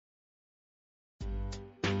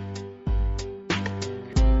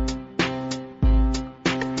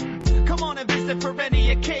it for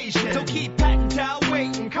any occasion. So keep patting down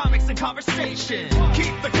waiting, comics and conversation.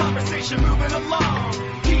 Keep the conversation moving along.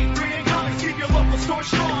 Keep reading comics, keep your local store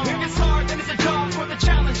strong. If it's hard, then it's a job for the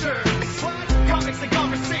challengers. Comics and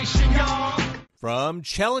conversation, y'all. From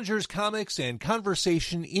Challengers Comics and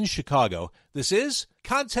Conversation in Chicago, this is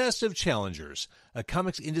Contest of Challengers, a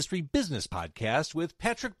comics industry business podcast with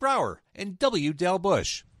Patrick Brower and W. Dal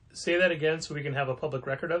Bush. Say that again so we can have a public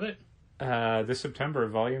record of it. This September,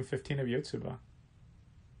 Volume 15 of Yotsuba.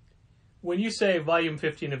 When you say Volume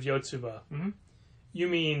 15 of Yotsuba, you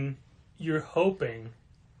mean you're hoping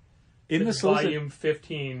that Volume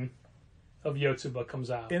 15 of Yotsuba comes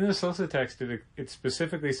out. In the Sosa text, it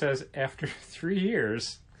specifically says, after 3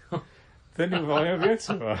 years, the new volume of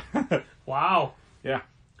Yotsuba. Wow. Yeah.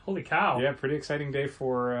 Holy cow. Yeah, pretty exciting day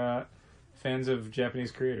for fans of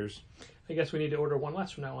Japanese creators. I guess we need to order one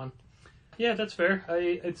less from now on. Yeah, that's fair.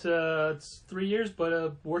 It's 3 years,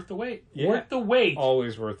 but worth the wait. Yeah. Worth the wait.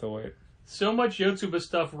 Always worth the wait. So much Yotsuba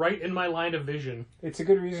stuff right in my line of vision. It's a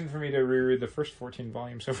good reason for me to reread the first 14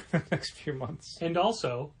 volumes over the next few months. And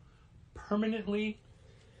also, permanently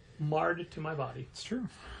marred to my body. It's true.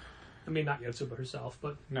 I mean, not Yotsuba herself,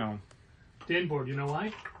 but... No. Dan Board, you know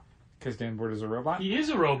why? Because Dan Board is a robot? He is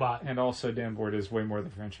a robot. And also, Dan Board is way more the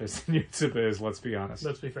franchise than Yotsuba is, let's be honest.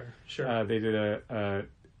 Let's be fair. Sure. They did a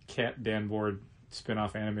Cat Dan Board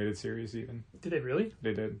spin-off animated series, even. Did they really?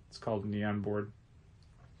 They did. It's called Neon Board.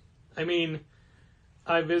 I mean,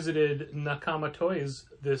 I visited Nakama Toys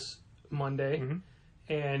this Monday,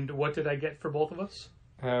 and what did I get for both of us?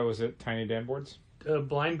 Was it Tiny Dan Boards?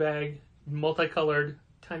 Blind bag, multicolored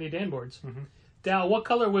Tiny Dan Boards. Dal, what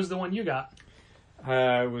color was the one you got?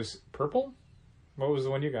 It was purple? What was the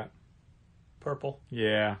one you got? Purple.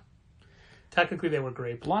 Yeah. Technically, they were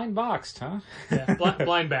grape. Blind boxed, huh? Yeah,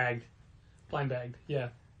 blind bagged. Blind bagged, yeah.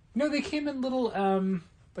 No, they came in little,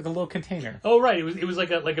 like a little container. Oh, right. It was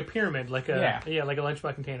like a pyramid, like a like a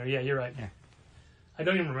lunchbox container. Yeah, you're right. Yeah. I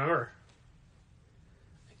don't even remember.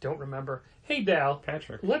 Hey, Dal.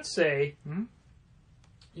 Patrick. Let's say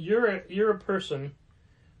you're a person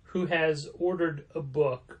who has ordered a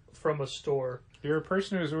book from a store. You're a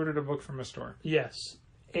person who has ordered a book from a store. Yes.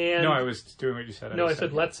 And no, I was doing what you said. I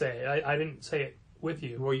said let's say. I didn't say it with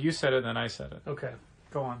you. Well, you said it, then I said it. Okay.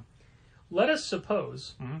 Go on. Let us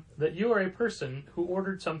suppose that you are a person who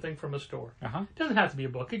ordered something from a store. It doesn't have to be a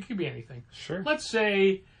book. It could be anything. Sure. Let's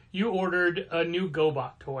say you ordered a new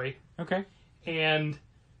GoBot toy. Okay. And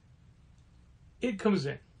it comes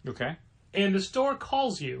in. Okay. And the store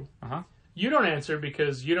calls you. You don't answer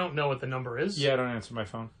because you don't know what the number is. Yeah, I don't answer my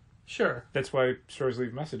phone. Sure. That's why stores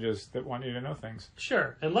leave messages that want you to know things.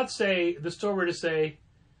 Sure. And let's say the store were to say,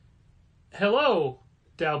 hello,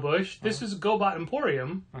 Dal Bush, this is GoBot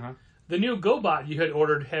Emporium. The new GoBot you had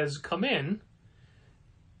ordered has come in.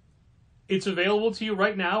 It's available to you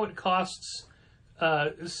right now. It costs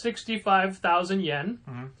 65,000 yen.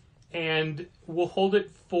 And we'll hold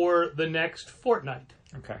it for the next fortnight.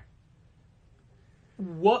 Okay.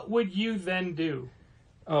 What would you then do?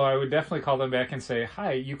 Oh, I would definitely call them back and say,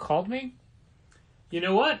 hi, you called me? You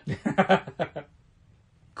know what?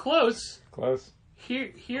 Close. Close. Who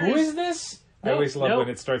is this? I always love when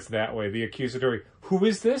it starts that way. The accusatory, who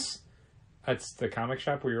is this? That's the comic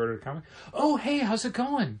shop where you ordered a comic. Oh, hey, how's it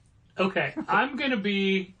going? Okay, I'm going to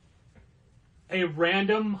be a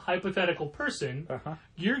random hypothetical person.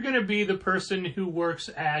 You're going to be the person who works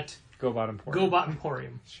at GoBot Emporium. GoBot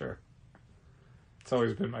Emporium. Sure. It's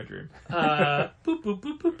always been my dream. Boop, boop,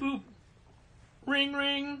 boop, boop, boop. Ring,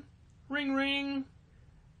 ring. Ring, ring.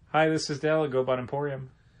 Hi, this is Dal at GoBot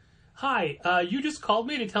Emporium. Hi, you just called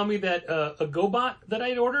me to tell me that a GoBot that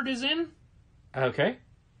I'd ordered is in? Okay.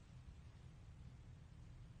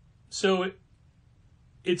 So,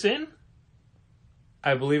 it's in?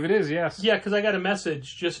 I believe it is, yes. Yeah, because I got a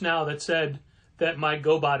message just now that said that my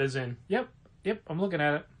GoBot is in. Yep, I'm looking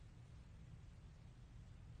at it.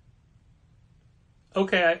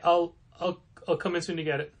 Okay, I'll come in soon to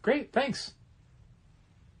get it. Great, thanks.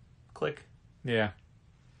 Click. Yeah.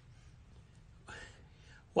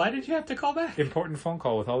 Why did you have to call back? Important phone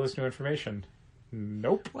call with all this new information.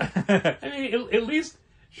 Nope. I mean, at least...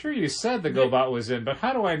 Sure, you said the GoBot was in, but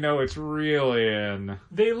how do I know it's really in?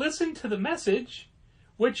 They listened to the message,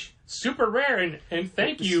 which, super rare, and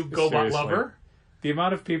thank you, GoBot Seriously. lover. The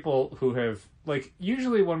amount of people who have... Like,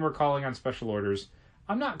 usually when we're calling on special orders,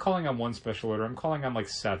 I'm not calling on one special order, I'm calling on,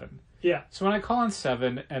 7. Yeah. So when I call on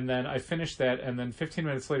 7, and then I finish that, and then 15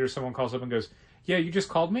 minutes later someone calls up and goes, yeah, you just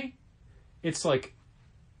called me? It's like...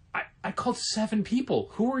 I called 7 people.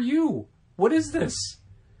 Who are you? What is this?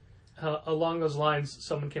 Along those lines,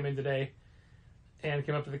 someone came in today, and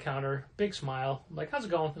came up to the counter, big smile. I'm like, how's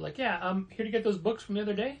it going? They're like, yeah, I'm here to get those books from the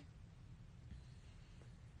other day.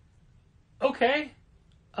 Okay.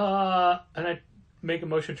 And I make a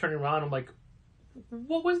motion turning around. I'm like,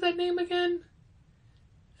 what was that name again?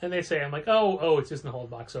 And they say, I'm like, oh, it's just in the hold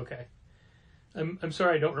box. Okay. I'm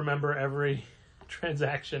sorry, I don't remember every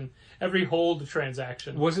transaction, every hold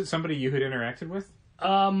transaction. Was it somebody you had interacted with?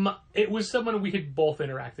 It was someone we had both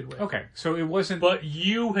interacted with. Okay, so it wasn't... But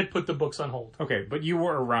you had put the books on hold. Okay, but you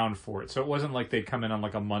were around for it, so it wasn't like they'd come in on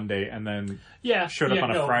like a Monday and then showed up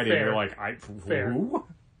on a Friday and you're like, who?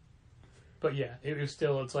 But yeah, it was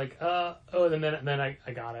still, it's like, and then I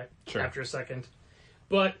got it after a second.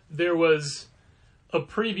 But there was a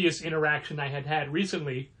previous interaction I had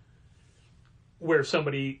recently where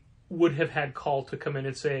somebody would have had call to come in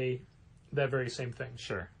and say that very same thing.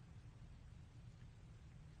 Sure.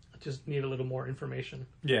 Just need a little more information.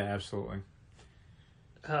 Yeah, absolutely.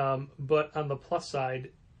 But on the plus side,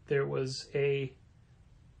 there was a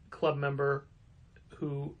club member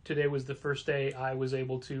who today was the first day I was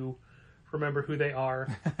able to remember who they are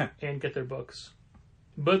and get their books.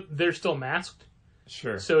 But they're still masked.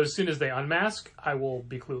 Sure. So as soon as they unmask, I will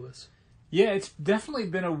be clueless. Yeah, it's definitely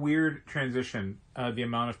been a weird transition, the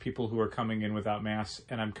amount of people who are coming in without masks,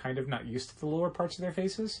 and I'm kind of not used to the lower parts of their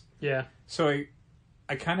faces. Yeah. So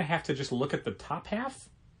I kind of have to just look at the top half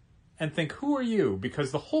and think, who are you?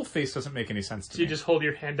 Because the whole face doesn't make any sense to me. So you just hold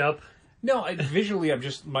your hand up? No, visually,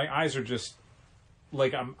 my eyes are just,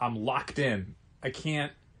 like, I'm locked in. I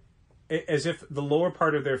can't, as if the lower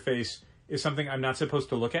part of their face is something I'm not supposed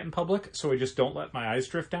to look at in public, so I just don't let my eyes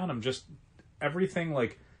drift down. I'm just, everything,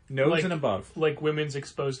 like, nose and above. Like women's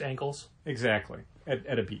exposed ankles? Exactly.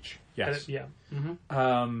 At a beach. Yes. Yeah.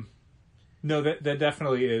 Mm-hmm. No, that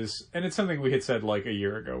definitely is, and it's something we had said like a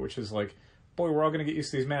year ago, which is like, boy, we're all going to get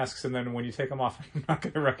used to these masks, and then when you take them off, I'm not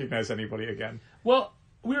going to recognize anybody again. Well,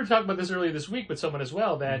 we were talking about this earlier this week with someone as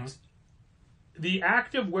well, that the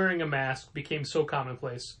act of wearing a mask became so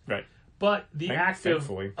commonplace. Right. But the act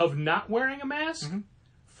of not wearing a mask,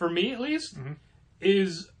 for me at least,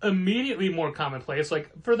 is immediately more commonplace. Like,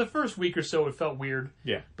 for the first week or so, it felt weird.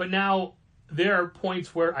 Yeah. But now, there are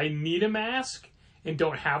points where I need a mask and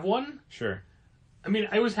don't have one. Sure. I mean,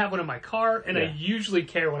 I always have one in my car, and I usually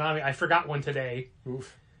carry one on me. I forgot one today.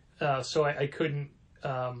 Oof. So I couldn't...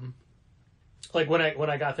 like, when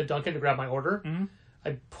I got to Dunkin' to grab my order,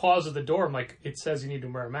 I paused at the door. I'm like, it says you need to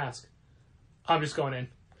wear a mask. I'm just going in.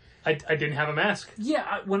 I didn't have a mask.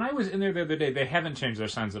 Yeah, when I was in there the other day, they haven't changed their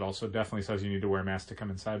signs at all, so it definitely says you need to wear a mask to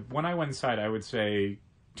come inside. When I went inside, I would say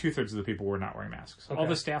 2/3 of the people were not wearing masks. Okay. All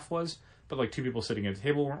the staff was, but like 2 people sitting at the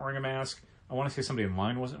table weren't wearing a mask. I want to say somebody in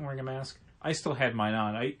line wasn't wearing a mask. I still had mine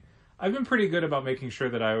on. I've been pretty good about making sure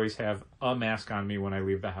that I always have a mask on me when I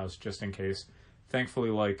leave the house, just in case. Thankfully,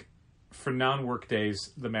 like, for non-work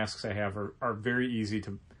days, the masks I have are very easy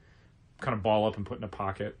to kind of ball up and put in a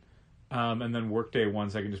pocket. And then workday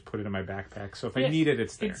ones, I can just put it in my backpack. So if I need it,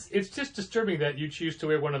 it's there. It's just disturbing that you choose to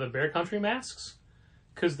wear one of the Bear Country masks,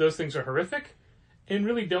 because those things are horrific and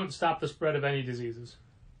really don't stop the spread of any diseases.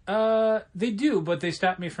 They do, but they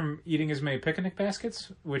stop me from eating as many picnic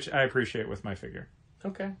baskets, which I appreciate with my figure.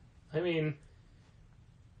 Okay. I mean,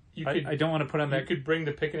 I don't want to put on that... You could bring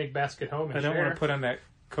the picnic basket home and I don't want to put on that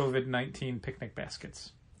COVID-19 picnic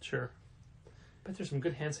baskets. Sure. Bet there's some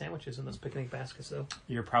good hand sandwiches in those picnic baskets, though.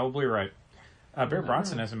 You're probably right. Bear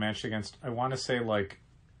Bronson has a match against, I want to say, like,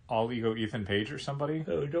 All Ego Ethan Page or somebody.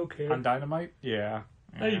 Oh, don't care. On Dynamite? Yeah.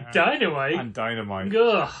 Hey, Dynamite? On Dynamite.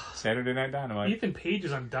 Ugh. Saturday Night Dynamite. Ethan Page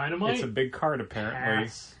is on Dynamite? It's a big card, apparently.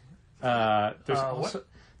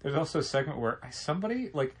 There's also a segment where somebody,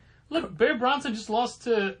 like... Look, Bear Bronson just lost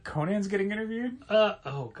to... Conan's getting interviewed?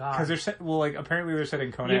 Oh, God. Because apparently they're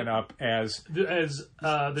setting Conan up as the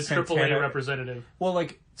AAA representative. Well,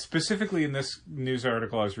 like, specifically in this news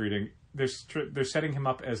article I was reading, they're setting him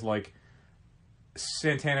up as, like,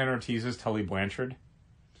 Santana and Ortiz's Tully Blanchard.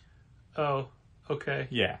 Oh, okay.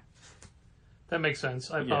 Yeah. That makes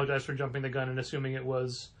sense. I apologize for jumping the gun and assuming it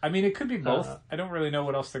was... I mean, it could be both. I don't really know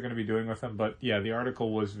what else they're going to be doing with him, but yeah, the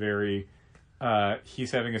article was very...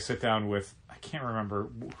 he's having a sit-down with... I can't remember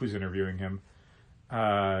who's interviewing him.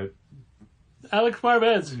 Alex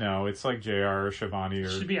Marvez. No, it's like JR or Shivani or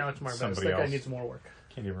should be Alex Marvez. Somebody that guy else. Needs more work.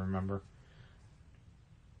 Can't even remember.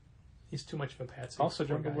 He's too much of a patsy. Also,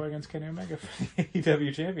 Jungle Boy against Kenny Omega for the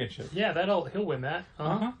AEW Championship. Yeah, he'll win that.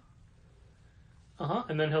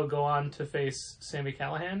 And then he'll go on to face Sami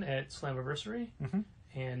Callihan at Slammiversary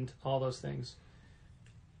and all those things.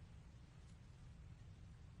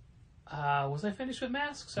 Was I finished with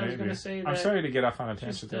masks? I was going to say that... I'm sorry to get off on a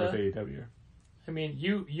tangent there with AEW. I mean,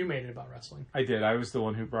 you made it about wrestling. I did. I was the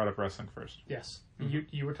one who brought up wrestling first. Yes. Mm-hmm.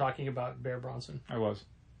 You were talking about Bear Bronson. I was.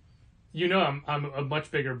 You know I'm a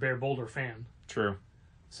much bigger Bear Boulder fan. True.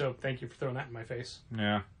 So thank you for throwing that in my face.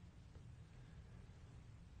 Yeah.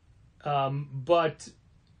 But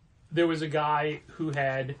there was a guy who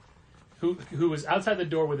was outside the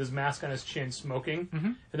door with his mask on his chin smoking,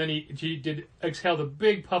 and then he did exhale the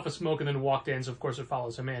big puff of smoke and then walked in, so of course it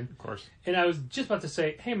follows him in. Of course. And I was just about to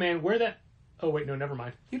say, hey man, where that... Oh wait, no, never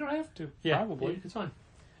mind. You don't have to. Yeah, probably. It's fine.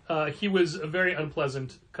 He was a very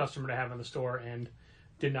unpleasant customer to have in the store and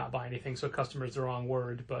did not buy anything, so customer is the wrong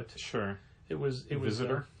word, but... Sure. It was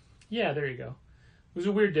visitor? Yeah, there you go. It was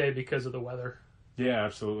a weird day because of the weather. Yeah,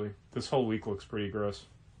 absolutely. This whole week looks pretty gross.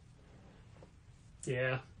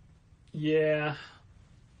 Yeah. Yeah.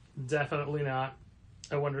 Definitely not.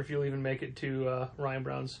 I wonder if you'll even make it to Ryan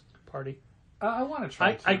Brown's party. I want to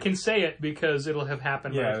try to. I can say it because it'll have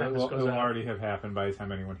happened by the time this goes out. It'll already have happened by the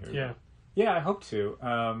time anyone hears it. Yeah, I hope to.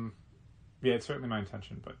 Yeah, it's certainly my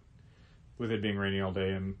intention, but with it being rainy all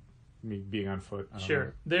day and me being on foot, I don't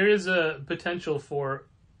know. There is a potential for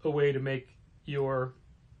a way to make your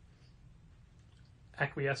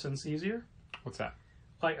acquiescence easier. What's that?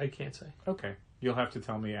 I can't say. Okay. You'll have to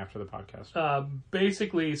tell me after the podcast.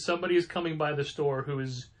 Basically, somebody is coming by the store who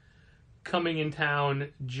is coming in town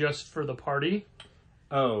just for the party.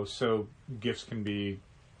 Oh, so gifts can be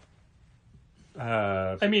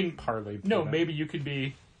parlayed. No, maybe you could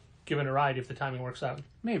be given a ride if the timing works out.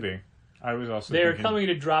 Maybe. I was also They're coming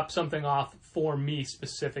to drop something off for me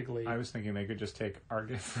specifically. I was thinking they could just take our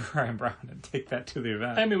gift for Ryan Brown and take that to the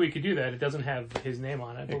event. I mean, we could do that. It doesn't have his name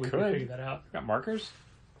on it, but we could figure that out. Got markers?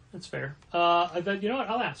 That's fair. You know what?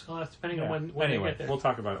 I'll ask depending on when anyway, they get there. We'll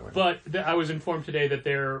talk about it later. But I was informed today that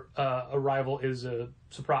their arrival is a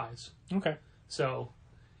surprise. Okay. So,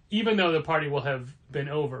 even though the party will have been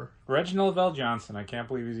over... Reginald Vell Johnson. I can't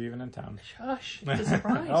believe he's even in town. Shush. It's a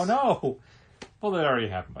surprise. Oh, no. Well, that already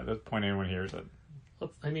happened by the point anyone hears it.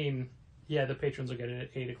 I mean, yeah, the patrons will get it at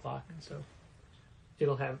 8 o'clock, so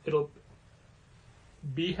it'll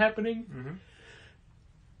be happening. Mm-hmm.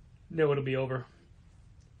 No, it'll be over.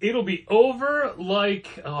 It'll be over like...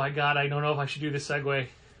 Oh, my God, I don't know if I should do this segue.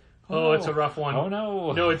 Oh, it's a rough one. Oh,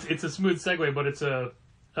 no. No, it's a smooth segue, but it's a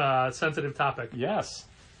sensitive topic. Yes.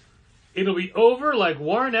 It'll be over like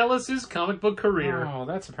Warren Ellis's comic book career. Oh,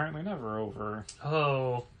 that's apparently never over.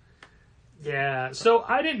 Oh, yeah. So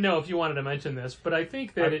I didn't know if you wanted to mention this, but I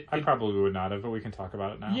think that I probably would not have, but we can talk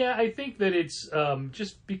about it now. Yeah, I think that it's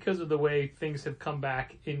just because of the way things have come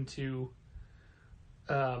back into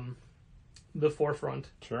the forefront.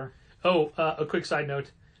 Sure. Oh, a quick side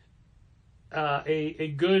note.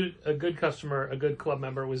 A good customer, a good club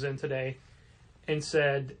member was in today and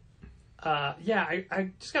said, I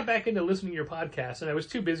just got back into listening to your podcast, and I was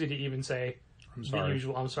too busy to even say the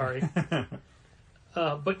usual, I'm sorry.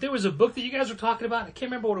 But there was a book that you guys were talking about. I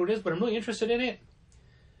can't remember what it is, but I'm really interested in it.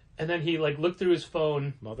 And then he looked through his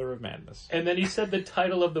phone. Mother of Madness. And then he said the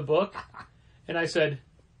title of the book. And I said,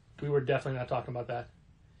 we were definitely not talking about that.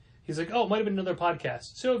 He's like, oh, it might have been another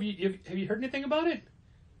podcast. So have you heard anything about it?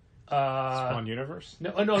 Spawn Universe?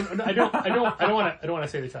 No, I don't want to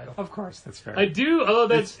say the title. Of course, that's fair. I do,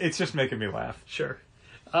 although it's just making me laugh. Sure.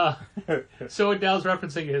 So what Dal's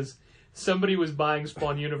referencing is somebody was buying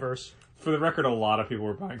Spawn Universe. For the record, a lot of people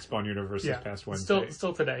were buying Spawn Universe this past Wednesday.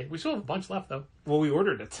 Still today. We still have a bunch left, though. Well, we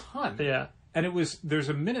ordered a ton. Yeah. And there's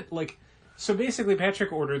a minute, so basically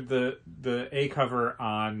Patrick ordered the A cover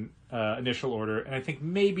on initial order, and I think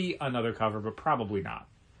maybe another cover, but probably not.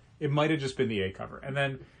 It might have just been the A cover. And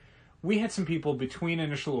then we had some people between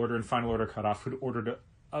initial order and final order cutoff who'd ordered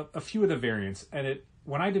a few of the variants. And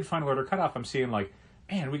when I did final order cutoff, I'm seeing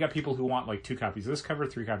man, we got people who want 2 copies of this cover,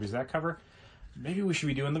 3 copies of that cover. Maybe we should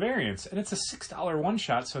be doing the variants. And it's a $6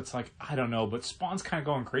 one-shot, so it's I don't know, but Spawn's kind of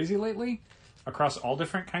going crazy lately across all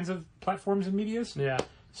different kinds of platforms and medias. Yeah.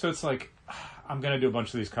 So it's I'm going to do a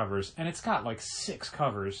bunch of these covers. And it's got 6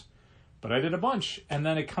 covers. But I did a bunch. And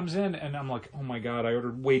then it comes in, and I'm like, oh my God, I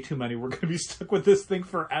ordered way too many. We're going to be stuck with this thing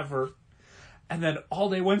forever. And then all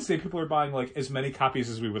day Wednesday, people are buying as many copies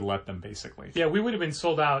as we would let them, basically. Yeah, we would have been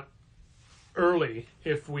sold out early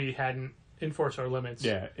if we hadn't enforced our limits.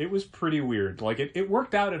 Yeah, it was pretty weird. It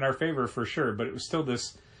worked out in our favor for sure, but it was still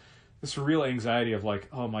this real anxiety of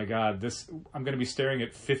oh my God, I'm going to be staring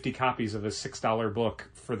at 50 copies of a $6 book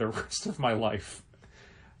for the rest of my life.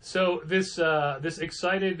 So this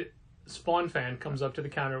excited Spawn fan comes up to the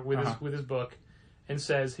counter with his book and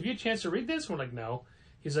says, "Have you had a chance to read this?" We're like, "No."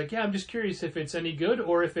 He's like, "Yeah, I'm just curious if it's any good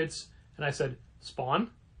or if it's..." And I said, "Spawn?"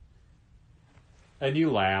 And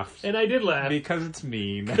you laughed. And I did laugh. Because it's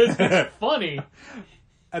mean. Because it's funny.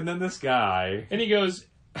 And then this guy... And he goes,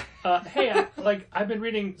 hey, I've been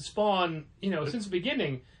reading Spawn, since the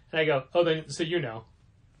beginning. And I go, oh, then, so you know.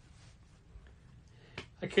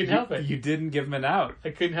 I couldn't help it. You didn't give him an out.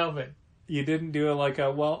 I couldn't help it. You didn't do it like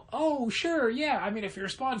oh, sure, yeah. I mean, if you're a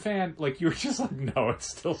Spawn fan, you were just like, no, it's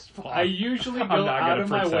still Spawn. I usually go out of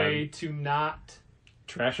my way to not...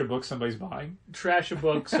 Trash a book somebody's buying? Trash a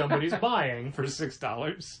book somebody's buying. For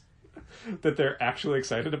 $6 that they're actually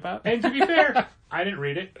excited about? And to be fair, I didn't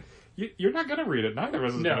read it. You're not going to read it. Neither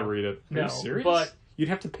of us is going to read it. Are you serious? But you'd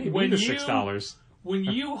have to pay me the $6. When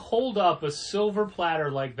you hold up a silver platter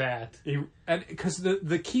like that... And because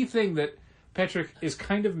the key thing that Patrick is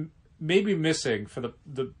kind of maybe missing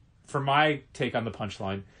for my take on the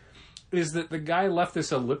punchline is that the guy left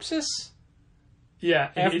this ellipsis. Yeah.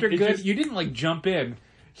 After good, you didn't jump in.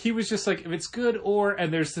 He was just like, if it's good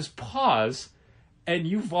and there's this pause, and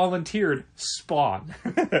you volunteered Spawn.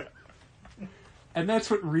 And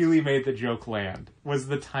that's what really made the joke land, was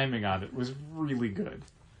the timing on it was really good.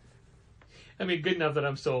 I mean, good enough that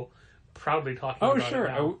I'm still proudly talking about it. Oh,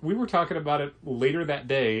 sure. We were talking about it later that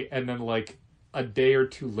day, and then a day or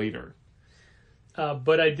two later.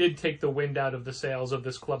 But I did take the wind out of the sails of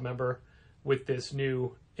this club member with this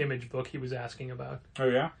new Image book he was asking about. Oh,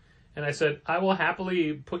 yeah? And I said, I will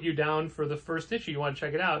happily put you down for the first issue. You want to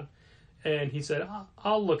check it out? And he said,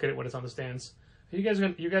 I'll look at it when it's on the stands. You guys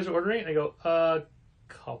are ordering it? And I go,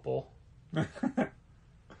 couple.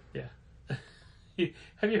 Yeah.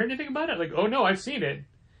 Have you heard anything about it? Like, oh, no, I've seen it.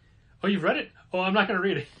 Oh, you've read it? Oh, I'm not going to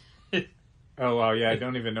read it. Oh, wow, yeah, I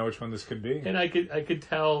don't even know which one this could be. And I could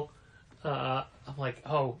tell, I'm like,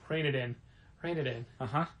 oh, rein it in.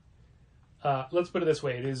 Uh-huh. Let's put it this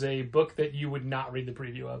way. It is a book that you would not read the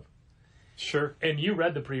preview of. Sure. And you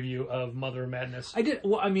read the preview of Mother of Madness. I did.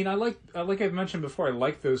 Well, I mean, like I've mentioned before, I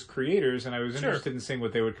like those creators, and I was interested in seeing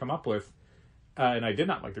what they would come up with. And I did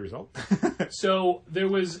not like the result. So there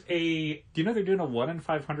was Do you know they're doing a 1 in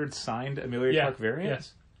 500 signed Amelia Clark variant?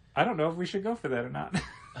 Yes. I don't know if we should go for that or not.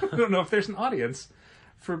 I don't know if there's an audience.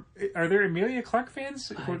 Are there Amelia Clark fans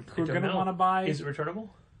who are going to want to buy? Is it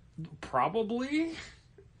returnable? Probably.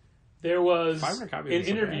 There was an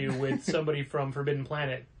interview with somebody from Forbidden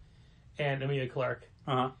Planet and Amelia Clark.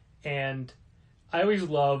 Uh-huh. And I always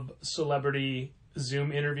love celebrity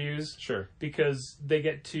Zoom interviews. Sure. Because they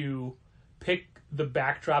get to pick the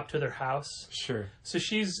backdrop to their house. Sure. So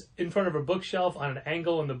she's in front of a bookshelf on an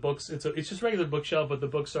angle, and the books, it's just a regular bookshelf, but the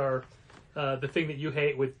books are the thing that you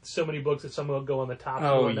hate with so many books that some will go on the top.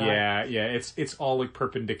 Oh, yeah. It's all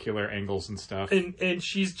perpendicular angles and stuff. And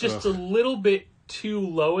she's just a little bit too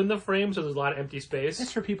low in the frame, so there's a lot of empty space.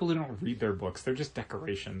 That's for people who don't read their books. They're just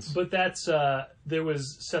decorations. But that's, there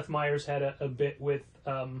was, Seth Meyers had a bit with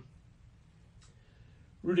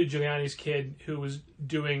Rudy Giuliani's kid who was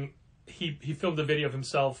doing, he filmed a video of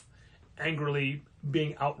himself angrily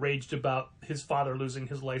being outraged about his father losing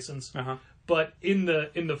his license. Uh-huh. But in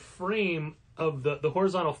the frame of the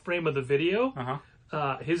horizontal frame of the video,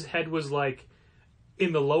 his head was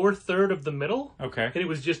in the lower third of the middle. Okay. And it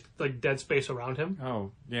was just dead space around him.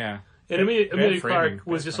 Oh, yeah. And Amelia Clark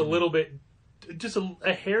was just a little bit, just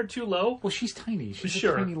a hair too low. Well, she's tiny. She's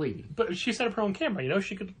a tiny lady. But she set up her own camera,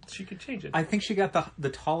 she could change it. I think she got the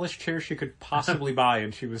tallest chair she could possibly buy,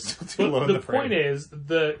 and she was still too low in the frame. The point is,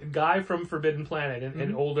 the guy from Forbidden Planet,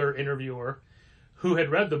 an older interviewer, who had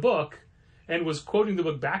read the book and was quoting the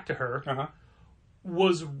book back to her,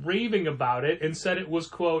 was raving about it and said it was,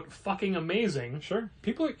 quote, fucking amazing. Sure.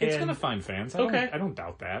 It's going to find fans. I don't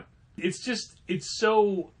doubt that. It's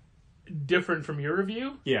so different from your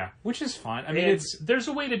review. Yeah, which is fine. I mean, there's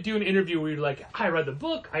a way to do an interview where you're like, I read the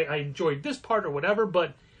book, I enjoyed this part or whatever,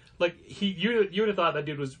 but you would have thought that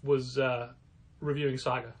dude was reviewing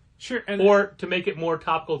Saga. Sure. Or, to make it more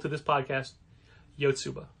topical to this podcast,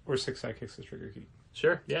 Yotsuba. Or Six Sidekicks to Trigger Keep.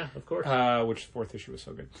 Sure, yeah, of course. Which fourth issue was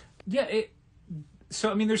so good. Yeah, so,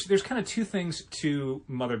 I mean, there's kind of two things to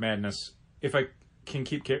Mother Madness, if I can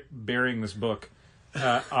keep burying this book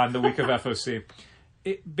on the week of FOC.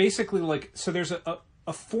 It basically, so there's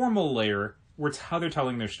a formal layer where it's how they're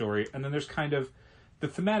telling their story, and then there's kind of the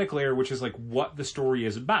thematic layer, which is, what the story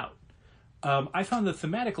is about. I found the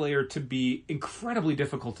thematic layer to be incredibly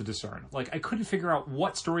difficult to discern. I couldn't figure out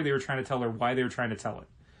what story they were trying to tell or why they were trying to tell it.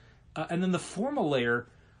 And then the formal layer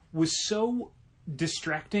was so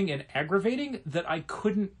distracting and aggravating that I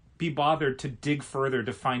couldn't be bothered to dig further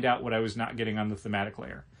to find out what I was not getting on the thematic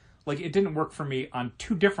layer. It didn't work for me on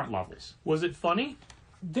two different levels. Was it funny?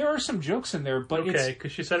 There are some jokes in there, but okay,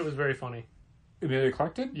 because she said it was very funny. Amelia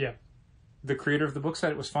Clark did? Yeah. The creator of the book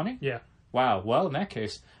said it was funny? Yeah. Wow. Well, in that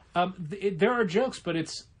case, there are jokes, but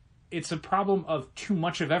it's a problem of too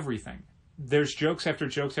much of everything. there's jokes after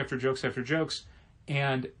jokes after jokes after jokes,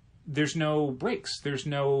 and there's no breaks. There's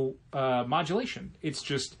no modulation. It's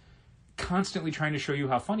just constantly trying to show you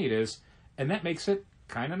how funny it is, and that makes it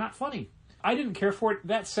kind of not funny. I didn't care for it.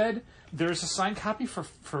 That said, there's a signed copy for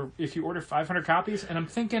if you order 500 copies, and I'm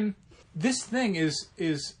thinking, this thing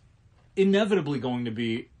is inevitably going to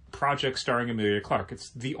be project starring Emilia Clarke. It's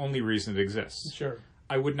the only reason it exists. Sure.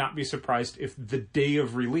 I would not be surprised if the day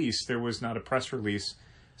of release there was not a press release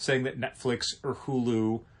saying that Netflix or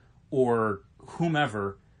Hulu or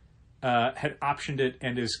whomever had optioned it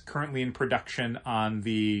and is currently in production on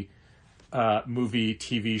the movie,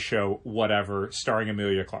 TV show, whatever, starring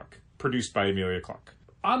Emilia Clarke, produced by Emilia Clarke.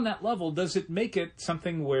 On that level, does it make it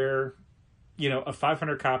something where, a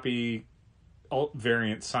 500 copy alt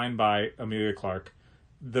variant signed by Emilia Clarke,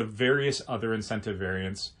 the various other incentive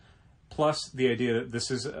variants, plus the idea that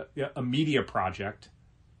this is a media project,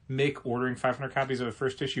 make ordering 500 copies of the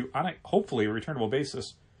first issue on a hopefully a returnable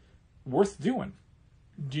basis worth doing?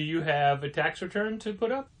 Do you have a tax return to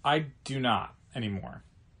put up? I do not anymore.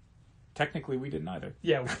 Technically, we didn't either.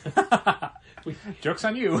 Yeah. Joke's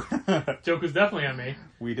on you. Joke was definitely on me.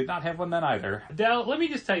 We did not have one then either. Dal, let me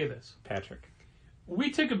just tell you this. Patrick.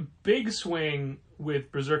 We took a big swing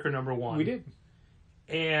with Berserker #1. We did.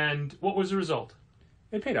 And what was the result?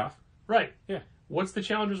 It paid off. Right. Yeah. What's the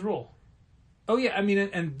Challenger's rule? Oh, yeah. I mean,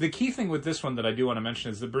 and the key thing with this one that I do want to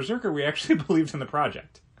mention is the Berserker, we actually believed in the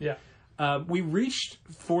project. Yeah. We reached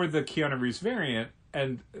for the Keanu Reeves variant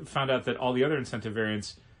and found out that all the other incentive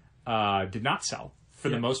variants did not sell, for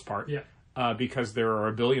the most part. Yeah. Because there are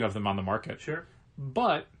a billion of them on the market. Sure.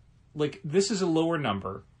 But, this is a lower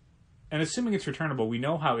number. And assuming it's returnable, we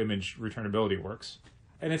know how image returnability works.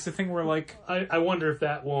 And it's a thing where, I wonder if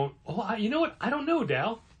that won't... Oh, you know what? I don't know,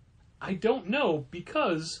 Dal. I don't know,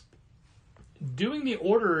 because doing the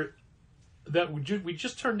order that we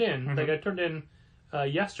just turned in, that got turned in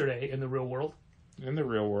yesterday in the real world. In the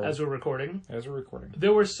real world. As we're recording.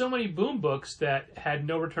 There were so many boom books that had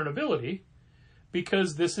no returnability,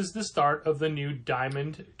 because this is the start of the new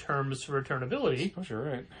Diamond terms for returnability. I suppose you're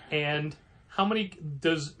right. And how many...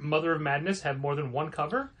 Does Mother of Madness have more than one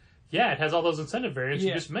cover? Yeah, it has all those incentive variants.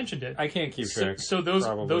 You just mentioned it. I can't keep track. So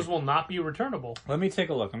those will not be returnable. Let me take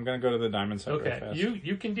a look. I'm going to go to the Diamond site Okay, real fast.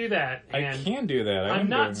 you can do that. I can do that. I'm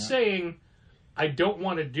not saying I don't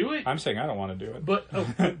want to do it. I'm saying I don't want to do it. But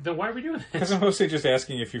then why are we doing this? Because I'm mostly just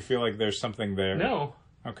asking if you feel like there's something there. No.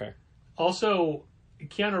 Okay. Also,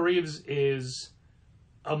 Keanu Reeves is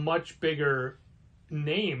a much bigger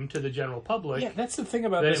name to the general public. Yeah, that's the thing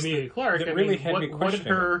about than this. Emilia Clarke. That really had me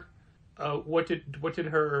questioning. What did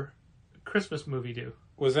her Christmas movie do?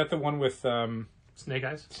 Was that the one with Snake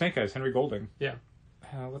Eyes? Snake Eyes, Henry Golding. Yeah.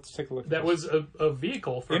 Let's take a look. That was a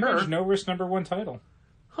vehicle for Image her. No Risk #1 title.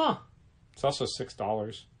 Huh. It's also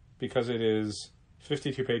 $6 because it is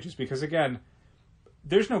 52 pages. Because again,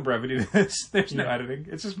 there's no brevity to this. There's no editing.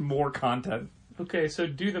 It's just more content. Okay, so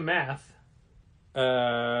do the math.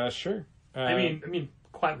 Sure. I mean,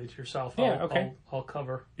 quietly to yourself. Okay. I'll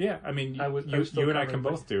cover. Yeah, I mean, you and I can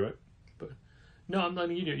both do it. But no, I'm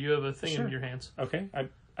letting you do it. You have a thing Sure. in your hands. Okay,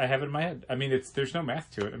 I have it in my head. I mean, there's no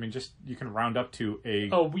math to it. I mean, just you can round up to a.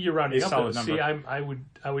 Oh, you're rounding a up. solid number. See,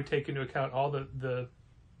 I would take into account all the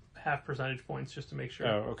half percentage points just to make sure.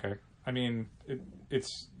 Oh, okay. I mean,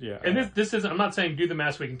 it's yeah. And this isn't. I'm not saying do the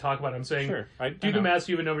math so we can talk about it. I'm saying sure. do the math so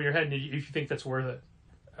you have a number in your head, and if you think that's worth it.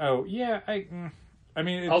 Oh yeah, I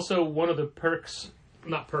mean, also one of the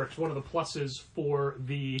one of the pluses for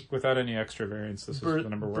the without any extra variants, this is the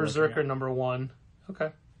number we're Berserker #1.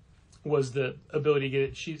 Okay, was the ability to get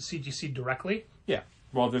it CGC directly. Yeah.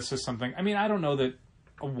 Well, this is something. I mean, I don't know that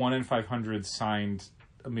a 1 in 500 signed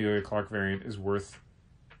Emilia Clarke variant is worth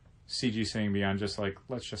CGCing beyond just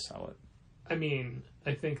let's just sell it. I mean,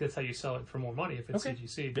 I think that's how you sell it for more money if it's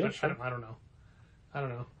CGC. But yeah, sure. I don't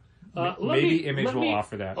know. Maybe Image will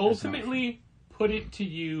offer that. Ultimately, put it to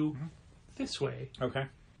you this way. Okay.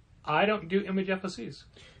 I don't do Image FOCs.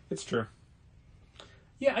 It's true.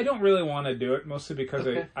 Yeah, I don't really want to do it, mostly because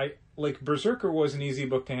I Berserker was an easy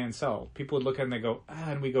book to hand sell. People would look at it and they go,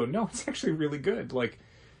 and we go, no, it's actually really good.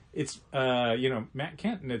 It's Matt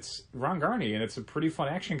Kent and it's Ron Garney and it's a pretty fun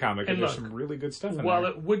action comic and there's some really good stuff in there. While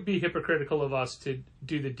it would be hypocritical of us to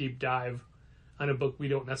do the deep dive on a book we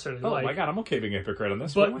don't necessarily like. Oh my god, I'm okay being a hypocrite on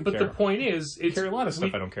this. But the point is, I carry a lot of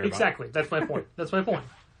stuff I don't care about. Exactly, that's my point. That's my point.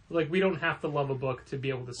 We don't have to love a book to be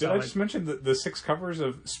able to sell it. Did I just mention the 6 covers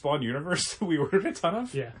of Spawn Universe that we ordered a ton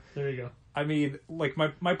of? Yeah, there you go. I mean, my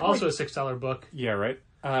point... Also a $6 book. Yeah, right?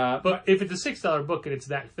 But if it's a $6 book and it's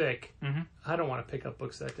that thick, I don't want to pick up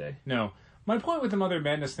books that day. No. My point with the Mother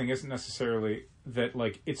Madness thing isn't necessarily that,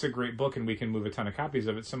 like, it's a great book and we can move a ton of copies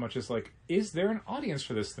of it, so much as, like, is there an audience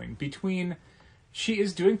for this thing? She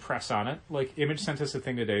is doing press on it. Like, Image sent us a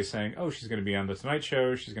thing today saying, oh, she's going to be on The Tonight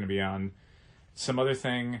Show, she's going to be on some other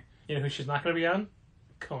thing. You know who she's not going to be on?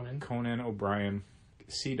 Conan O'Brien.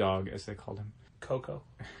 Sea Dog, as they called him. Coco,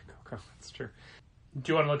 that's true.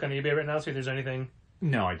 Do you want to look on eBay right now, see if there's anything?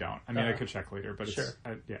 No, I don't. I mean, I could check later, but sure.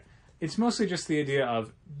 Yeah. It's mostly just the idea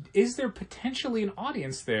of, is there potentially an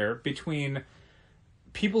audience there between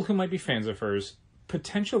people who might be fans of hers,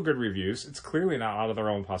 potential good reviews, it's clearly not out of the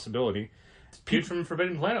realm of possibility. Dude from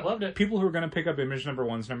Forbidden Planet loved it. People who are going to pick up Image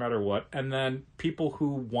 #1s no matter what, and then people who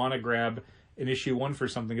want to grab an issue 1 for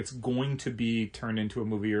something it's going to be turned into a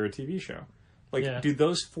movie or a TV show. Like, do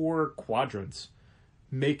those 4 quadrants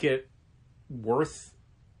make it worth...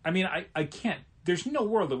 I mean, I can't... There's no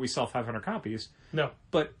world that we sell 500 copies. No.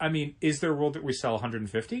 But, I mean, is there a world that we sell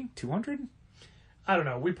 150? 200? I don't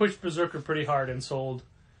know. We pushed Berserker pretty hard and sold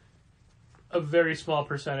a very small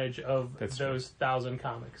percentage of those 1,000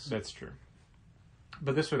 comics. That's true.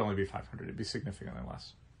 But this would only be 500. It'd be significantly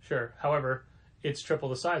less. Sure. However, it's triple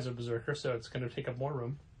the size of Berserker, so it's going to take up more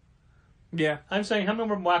room. Yeah. I'm saying, how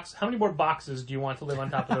many more boxes do you want to live on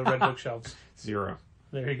top of the red bookshelves? 0.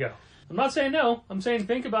 There you go. I'm not saying no. I'm saying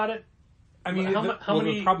think about it. I mean,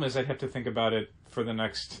 the problem is I'd have to think about it for the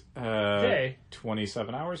next day.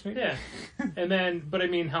 27 hours, maybe. Yeah. And then, but I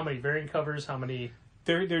mean, how many variant covers? How many?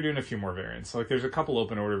 They're doing a few more variants. Like, there's a couple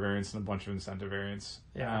open order variants and a bunch of incentive variants.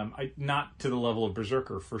 Yeah. Not to the level of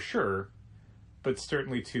Berserker, for sure, but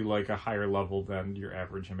certainly to, like, a higher level than your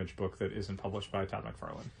average Image book that isn't published by Todd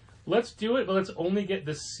McFarlane. Let's do it, but let's only get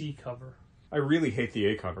the C cover. I really hate the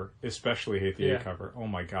A cover. Especially hate the A cover. Oh,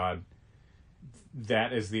 my God.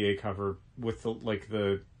 That is the A cover with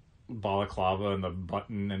the balaclava and the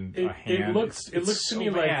button and a hand. It looks so to me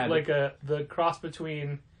bad. like the cross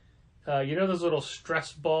between you know those little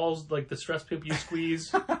stress balls, like the stress poop you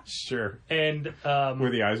squeeze. Sure. And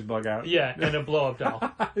where the eyes bug out. Yeah, and a blow up doll.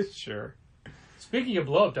 Sure. Speaking of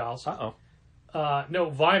blow up dolls. No,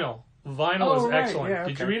 Vinyl. Vinyl is excellent. Yeah, okay.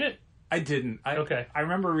 Did you read it? I didn't. Okay. I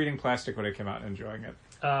remember reading Plastic when it came out and enjoying it.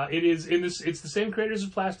 It is in this. It's the same creators as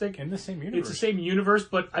Plastic. In the same universe. It's the same universe,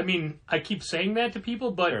 but I mean, I keep saying that to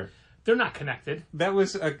people, but they're not connected. That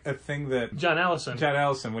was a thing that John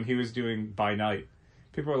Allison, when he was doing By Night,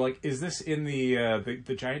 people were like, "Is this in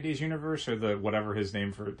the Giant Days universe or the whatever his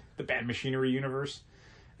name for the Bad Machinery universe?"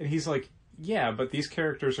 And he's like, "Yeah, but these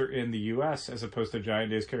characters are in the U.S. as opposed to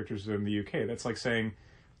Giant Days characters are in the U.K. That's like saying,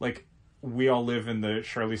 like, we all live in the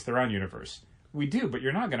Charlize Theron universe. We do, but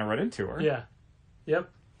you're not going to run into her." Yeah.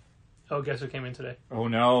 Yep. Oh, guess who came in today? Oh,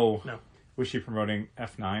 no. No. Was she promoting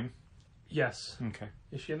F9? Yes. Okay.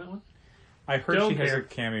 Is she in that one? I heard she has a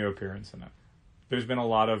cameo appearance in it. There's been a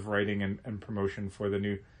lot of writing and promotion for the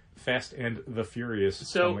new Fast and the Furious.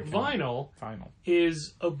 So Vinyl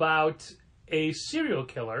is about a serial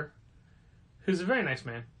killer who's a very nice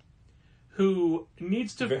man who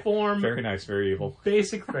needs to form... Very nice, very evil. Very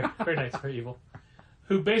nice, very evil.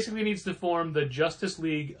 Who basically needs to form the Justice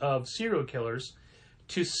League of serial killers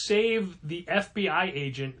to save the FBI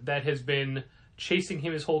agent that has been chasing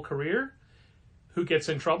him his whole career, who gets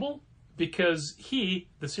in trouble because he,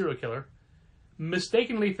 the serial killer,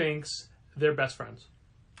 mistakenly thinks they're best friends.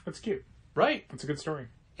 That's cute. Right? That's a good story.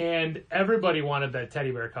 And everybody wanted that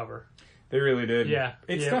teddy bear cover. They really did. Yeah.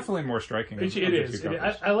 It's definitely more striking. It is.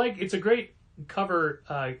 I like, it's a great cover,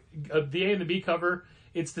 the A and the B cover.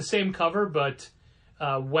 It's the same cover, but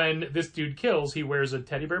when this dude kills, he wears a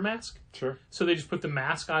teddy bear mask. Sure. So they just put the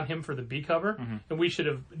mask on him for the B cover, and we should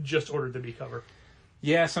have just ordered the B cover.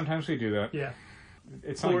 Yeah, sometimes we do that. Yeah.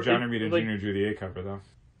 It's not like John Romita Jr. drew the A cover, though.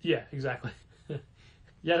 Yeah, exactly.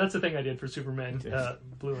 Yeah, that's the thing I did for Superman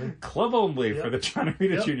Blue. And... Club only for the John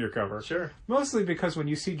Romita Jr. cover. Sure. Mostly because when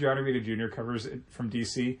you see John Romita Jr. covers from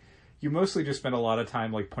DC, you mostly just spend a lot of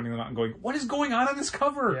time like pointing them out and going, "What is going on this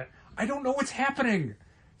cover? Yeah. I don't know what's happening."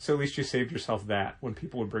 So at least you saved yourself that when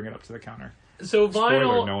people would bring it up to the counter. So Vinyl...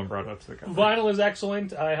 Spoiler, no one brought it up to the counter. Vinyl is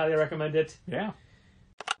excellent. I highly recommend it. Yeah.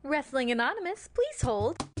 Wrestling Anonymous, please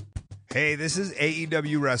hold. Hey, this is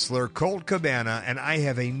AEW wrestler Colt Cabana, and I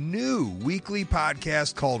have a new weekly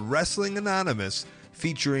podcast called Wrestling Anonymous,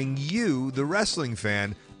 featuring you, the wrestling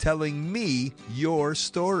fan, telling me your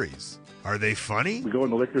stories. Are they funny? We go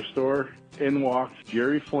in the liquor store, in walks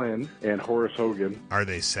Jerry Flynn and Horace Hogan. Are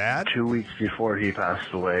they sad? 2 weeks before he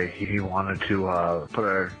passed away, he wanted to put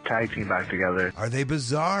our tag team back together. Are they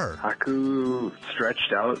bizarre? Haku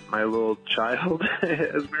stretched out my little child,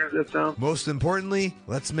 as weird as that sounds. Most importantly,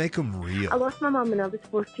 let's make them real. I lost my mum when I was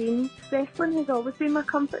 14. Wrestling has always been my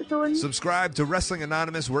comfort zone. Subscribe to Wrestling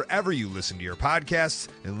Anonymous wherever you listen to your podcasts,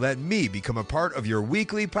 and let me become a part of your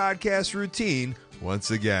weekly podcast routine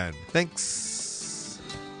once again. Thanks.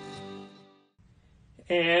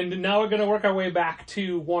 And now we're going to work our way back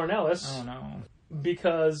to Warren Ellis. Oh, no.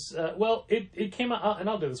 Because, it came out, and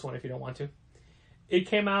I'll do this one if you don't want to. It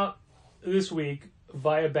came out this week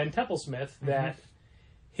via Ben Templesmith that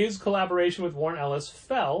his collaboration with Warren Ellis,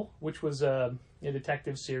 Fell, which was a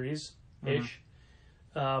detective series-ish,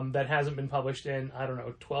 that hasn't been published in,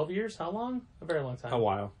 12 years? How long? A very long time. A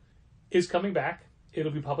while. Is coming back.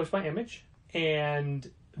 It'll be published by Image.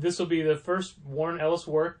 And this will be the first Warren Ellis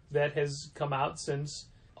work that has come out since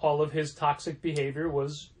all of his toxic behavior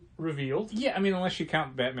was revealed. Yeah, I mean, unless you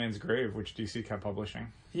count Batman's Grave, which DC kept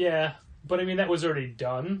publishing. Yeah, but I mean, that was already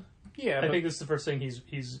done. Yeah, I think this is the first thing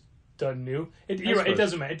he's done new. You're right, it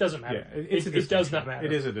doesn't matter. It doesn't matter. Yeah, it does not matter.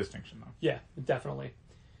 It is a distinction, though. Yeah, definitely.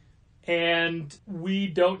 And we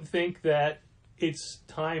don't think that it's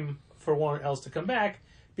time for Warren Ellis to come back,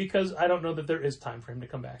 because I don't know that there is time for him to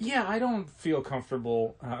come back. Yeah, I don't feel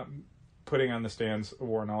comfortable putting on the stands a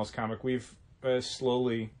Warren Ellis comic. We've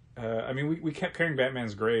slowly... we kept carrying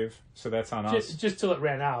Batman's Grave, so that's on us. Just till it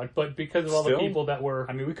ran out, but because of all the people that were...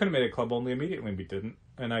 I mean, we could have made it club only immediately, and we didn't.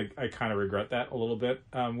 And I kind of regret that a little bit.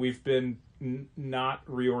 We've been not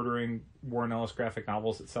reordering Warren Ellis graphic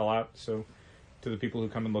novels that sell out, so to the people who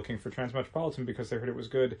come in looking for Transmetropolitan because they heard it was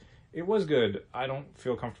good, it was good. I don't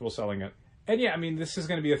feel comfortable selling it. And yeah, I mean, this is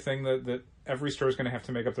going to be a thing that every store is going to have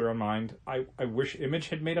to make up their own mind. I wish Image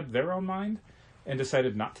had made up their own mind and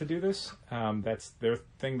decided not to do this. That's their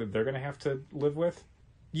thing that they're going to have to live with.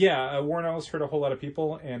 Yeah, Warren Ellis hurt a whole lot of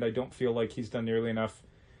people, and I don't feel like he's done nearly enough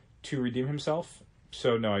to redeem himself.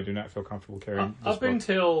 So no, I do not feel comfortable carrying this book.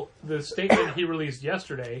 Until the statement he released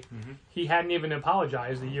yesterday, he hadn't even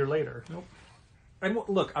apologized a year later. Nope. And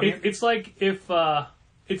look, I mean, it's like if...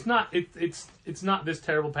 It's not this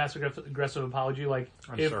terrible passive aggressive apology. Like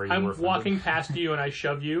if I'm walking past you and I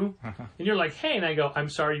shove you, and you're like, "Hey," and I go, "I'm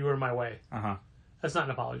sorry, you were in my way." That's not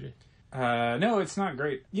an apology. No, it's not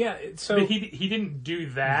great. Yeah, so but he didn't do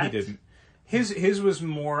that. He didn't. His was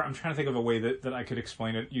more. I'm trying to think of a way that I could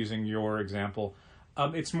explain it using your example.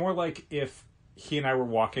 It's more like if he and I were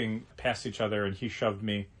walking past each other and he shoved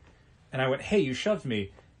me, and I went, "Hey, you shoved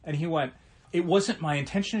me," and he went, "It wasn't my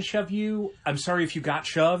intention to shove you. I'm sorry if you got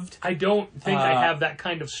shoved." I don't think I have that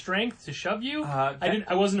kind of strength to shove you.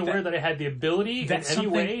 I wasn't aware that I had the ability in any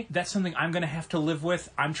way. That's something I'm going to have to live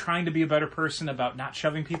with. I'm trying to be a better person about not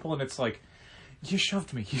shoving people, and it's like, you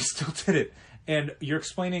shoved me. You still did it. And you're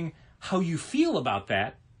explaining how you feel about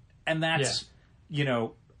that, and that's,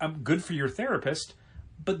 good for your therapist,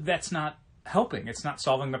 but that's not helping. It's not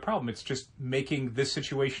solving the problem. It's just making this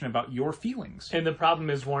situation about your feelings. And the problem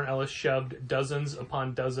is Warren Ellis shoved dozens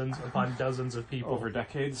upon dozens upon dozens of people over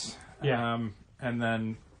decades. Yeah. And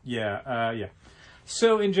then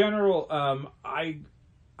So in general, I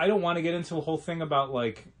don't want to get into a whole thing about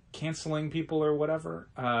like canceling people or whatever.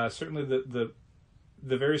 Certainly the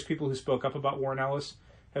various people who spoke up about Warren Ellis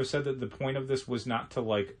have said that the point of this was not to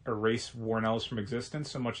like erase Warren Ellis from existence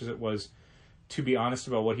so much as it was to be honest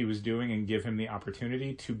about what he was doing and give him the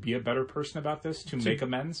opportunity to be a better person about this, to make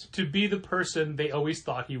amends. To be the person they always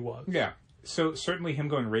thought he was. Yeah. So certainly him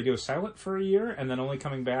going radio silent for a year and then only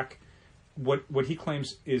coming back, what he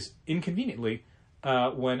claims is inconveniently,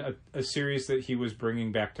 when a series that he was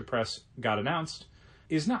bringing back to press got announced,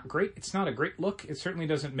 is not great. It's not a great look. It certainly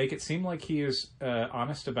doesn't make it seem like he is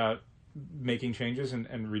honest about making changes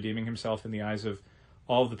and redeeming himself in the eyes of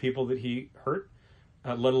all of the people that he hurt.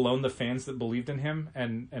 Let alone the fans that believed in him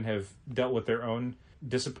and have dealt with their own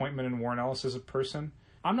disappointment in Warren Ellis as a person.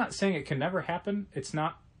 I'm not saying it can never happen. It's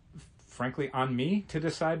not, frankly, on me to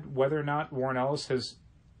decide whether or not Warren Ellis has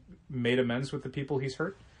made amends with the people he's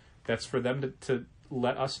hurt. That's for them to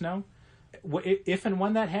let us know. If and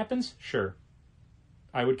when that happens, sure.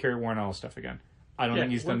 I would carry Warren Ellis stuff again. I don't think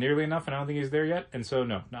he's done nearly enough, and I don't think he's there yet. And so,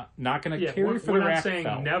 no, not going to carry for the We're not rack saying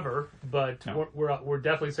fell. never, but No. we're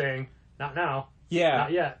definitely saying not now. Yeah.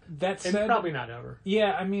 Not yet. That said, and probably not ever.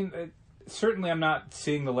 Yeah, I mean, certainly I'm not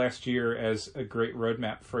seeing the last year as a great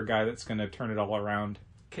roadmap for a guy that's going to turn it all around.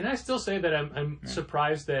 Can I still say that I'm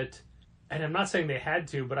surprised that, and I'm not saying they had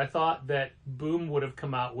to, but I thought that Boom would have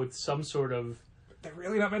come out with some sort of they're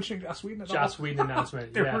really not mentioning Joss Whedon at all. Joss Whedon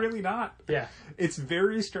announcement. They're really not. Yeah. It's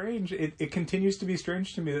very strange. It continues to be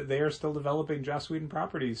strange to me that they are still developing Joss Whedon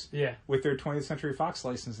properties with their 20th Century Fox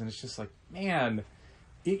license, and it's just like, man,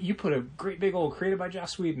 you put a great big old created by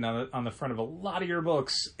Joss Whedon on the front of a lot of your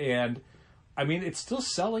books, and I mean, it's still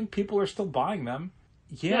selling. People are still buying them.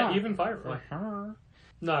 Yeah, even Firefly.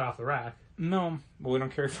 Not off the rack. No. Well, we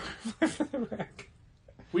don't carry Firefly for the rack.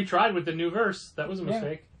 We tried with the new verse. That was a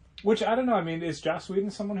mistake. Which, I don't know. I mean, is Joss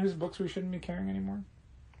Whedon someone whose books we shouldn't be carrying anymore?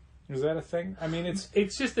 Is that a thing? I mean,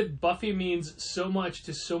 it's just that Buffy means so much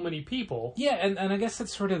to so many people. Yeah, and I guess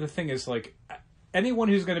that's sort of the thing is, like, anyone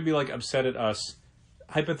who's going to be, like, upset at us,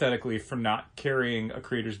 hypothetically, for not carrying a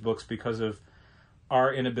creator's books because of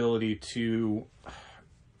our inability to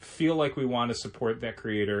feel like we want to support that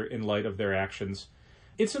creator in light of their actions.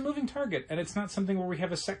 It's a moving target, and it's not something where we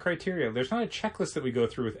have a set criteria. There's not a checklist that we go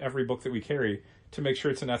through with every book that we carry to make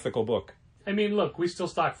sure it's an ethical book. I mean, look, we still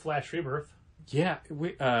stock Flash Rebirth. Yeah.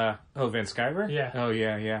 Van Sciver? Yeah. Oh,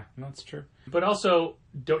 yeah. No, that's true. But also,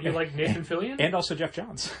 don't you like Nathan Fillion? And also Jeff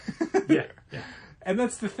Johns. Yeah. And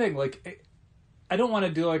that's the thing. Like, I don't want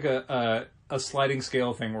to do, like, a sliding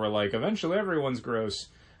scale thing where, like, eventually everyone's gross.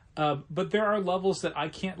 But there are levels that I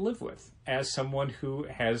can't live with as someone who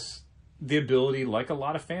has the ability, like a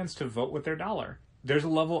lot of fans, to vote with their dollar. There's a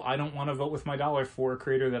level I don't want to vote with my dollar for a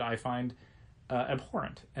creator that I find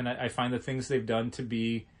abhorrent. And I find the things they've done to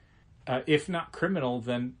be, if not criminal,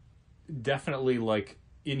 then definitely, like,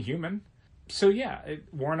 inhuman. So, yeah,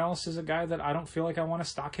 Warren Ellis is a guy that I don't feel like I want to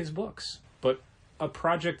stock his books. But a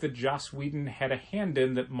project that Joss Whedon had a hand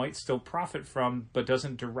in that might still profit from, but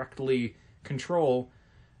doesn't directly control,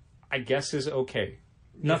 I guess is okay.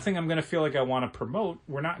 Yeah. Nothing I'm going to feel like I want to promote.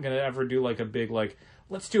 We're not going to ever do, like, a big, like,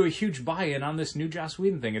 let's do a huge buy-in on this new Joss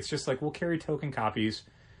Whedon thing. It's just like, we'll carry token copies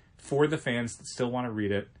for the fans that still want to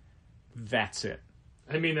read it. That's it.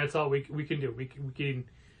 I mean, that's all we can do. We can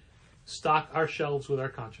stock our shelves with our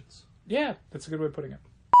conscience. Yeah, that's a good way of putting it.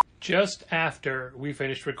 Just after we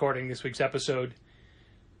finished recording this week's episode,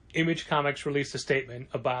 Image Comics released a statement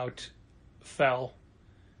about Fel,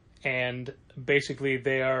 and basically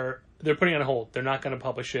they're putting it on hold. They're not going to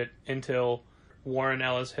publish it until Warren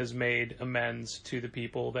Ellis has made amends to the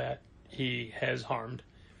people that he has harmed.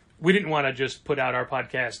 We didn't want to just put out our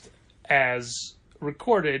podcast as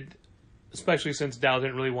recorded, especially since Dal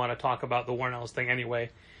didn't really want to talk about the Warren Ellis thing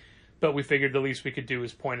anyway. But we figured the least we could do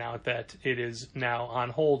is point out that it is now on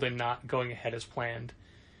hold and not going ahead as planned.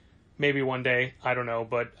 Maybe one day, I don't know,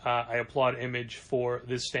 but I applaud Image for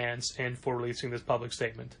this stance and for releasing this public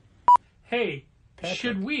statement. Hey, Patrick,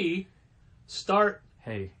 should we start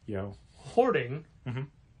hoarding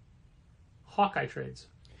Hawkguy trades?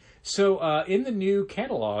 So in the new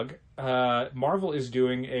catalog, Marvel is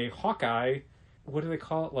doing a Hawkeye, what do they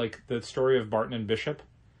call it? Like the story of Barton and Bishop,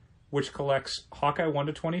 which collects Hawkeye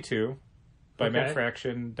 1-22 by Matt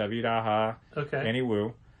Fraction, David Aja, Annie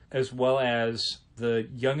Wu, as well as the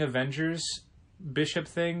Young Avengers Bishop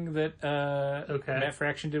thing that Matt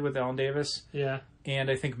Fraction did with Alan Davis. Yeah.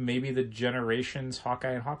 And I think maybe the Generations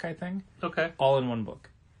Hawkeye and Hawkeye thing. Okay. All in one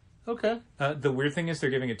book. Okay. The weird thing is they're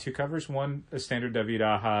giving it two covers. One, a standard David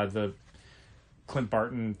Aja, the Clint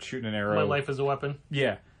Barton shooting an arrow. My Life as a Weapon.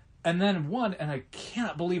 Yeah. And then one, and I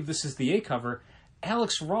cannot believe this is the A cover,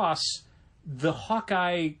 Alex Ross, the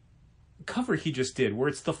Hawkeye cover he just did, where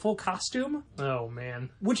it's the full costume. Oh,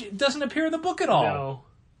 man. Which doesn't appear in the book at all. No.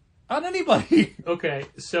 On anybody. Okay,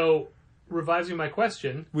 so revising my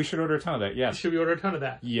question. We should order a ton of that, yes. Should we order a ton of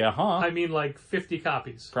that? Yeah, huh? I mean, like 50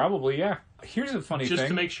 copies. Probably, yeah. Here's a funny thing. Just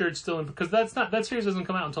to make sure it's still in, because that series doesn't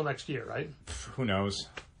come out until next year, right? Who knows?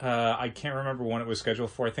 I can't remember when it was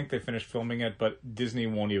scheduled for. I think they finished filming it, but Disney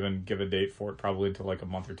won't even give a date for it, probably until like a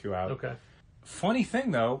month or two out. Okay. Funny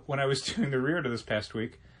thing, though, when I was doing the reorder this past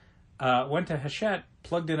week, went to Hachette,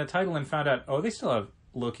 plugged in a title, and found out, they still have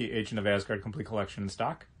Loki Agent of Asgard Complete Collection in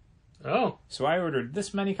stock. Oh. So I ordered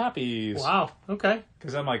this many copies. Wow, okay.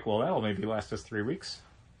 Because I'm like, well, that'll maybe last us 3 weeks.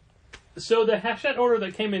 So the Hachette order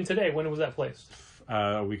that came in today, when was that placed?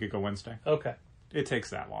 A week ago Wednesday. Okay. It takes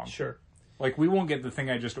that long. Sure. Like, we won't get the thing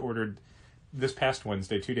I just ordered this past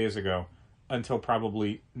Wednesday, 2 days ago, until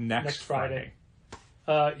probably next Friday.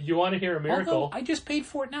 You want to hear a miracle? Although, I just paid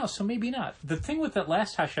for it now, so maybe not. The thing with that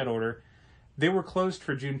last Hachette order, they were closed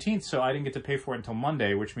for Juneteenth, so I didn't get to pay for it until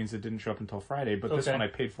Monday, which means it didn't show up until Friday. But this one I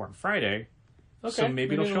paid for on Friday, so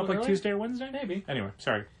maybe it'll show up like Tuesday or Wednesday? Maybe. Anyway,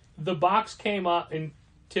 sorry. The box came up in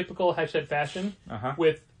typical Hachette fashion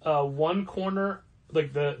with one corner,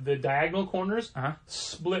 like the diagonal corners,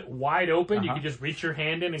 split wide open. You could just reach your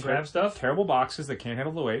hand in and grab stuff. Terrible boxes that can't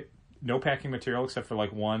handle the weight. No packing material except for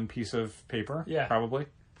like one piece of paper. Yeah. Probably.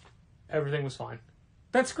 Everything was fine.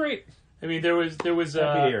 That's great. I mean, there was Happy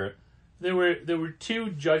to hear it. there were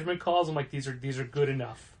 2 judgment calls. I'm like, these are good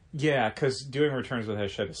enough. Yeah, because doing returns with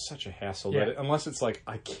Hachette is such a hassle. Yeah. That unless it's like,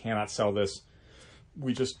 I cannot sell this,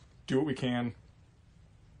 we just do what we can.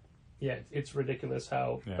 Yeah, it's ridiculous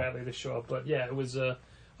how Yeah. badly they show up. But yeah, it was.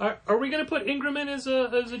 Are we going to put Ingram in as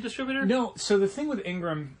a distributor? No, so the thing with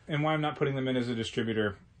Ingram, and why I'm not putting them in as a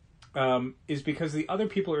distributor, is because the other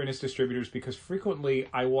people are in as distributors, because frequently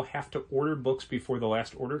I will have to order books before the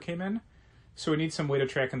last order came in. So I need some way to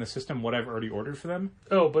track in the system what I've already ordered for them.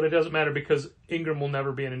 Oh, but it doesn't matter because Ingram will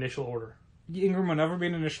never be an initial order. Ingram will never be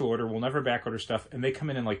an initial order, will never back order stuff, and they come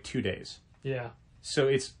in like 2 days. Yeah. So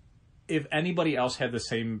it's, if anybody else had the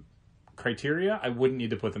same criteria, I wouldn't need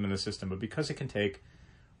to put them in the system. But because it can take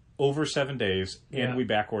over 7 days and we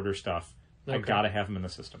back order stuff, I gotta have them in the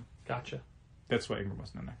system. Gotcha. That's why Ingram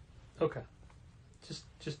wasn't in there. Okay.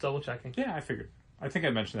 Just double checking. Yeah, I figured. I think I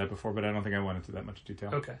mentioned that before, but I don't think I went into that much detail.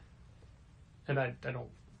 Okay. And I don't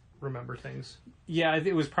remember things. Yeah,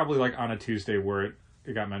 it was probably like on a Tuesday where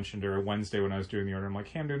it got mentioned, or a Wednesday when I was doing the order. I'm like,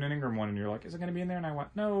 hey, I'm doing an Ingram one, and you're like, is it going to be in there? And I went,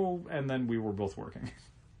 no, and then we were both working.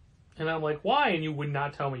 And I'm like, why? And you would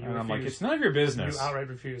not tell me. And I'm like, it's none of your business. You outright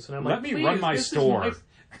refused. And I'm Let like, me run my store.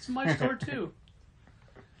 It's my store too.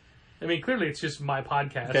 I mean, clearly it's just my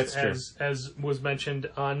podcast. That's true. As was mentioned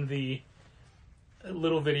on the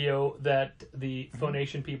little video that the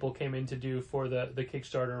Phonation people came in to do for the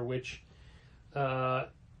Kickstarter, which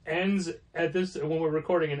ends at this, when we're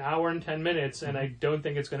recording, 1 hour and 10 minutes, and I don't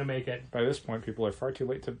think it's going to make it. By this point, people are far too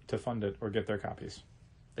late to fund it or get their copies.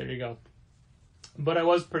 There you go. But I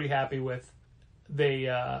was pretty happy with they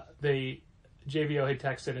JVO had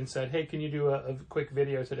texted and said, hey, can you do a quick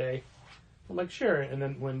video today? I'm like, sure. And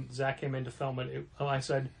then when Zach came in to film it, I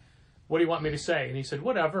said, what do you want me to say? And he said,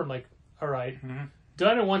 whatever. I'm like, all right.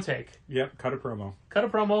 Done in one take. Yep, cut a promo. Cut a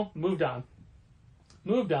promo, moved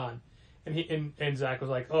on. And Zach was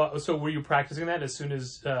like, oh, so were you practicing that as soon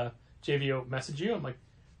as JVO messaged you? I'm like,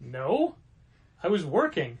 no, I was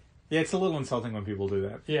working. Yeah, it's a little insulting when people do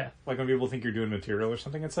that. Yeah. Like when people think you're doing material or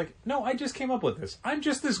something, it's like, no, I just came up with this. I'm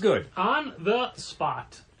just this good. On the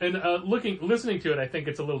spot. And listening to it, I think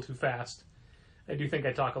it's a little too fast. I do think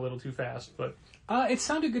I talk a little too fast, but... It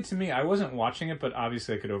sounded good to me. I wasn't watching it, but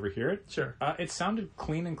obviously I could overhear it. Sure. It sounded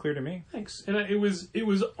clean and clear to me. Thanks. And it was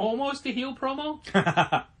almost a heel promo.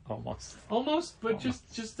 Almost, but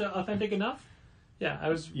just authentic enough. Yeah, I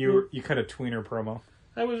was... You cut a tweener promo.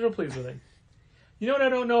 I was real pleased with it. You know what I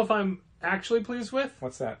don't know if I'm actually pleased with?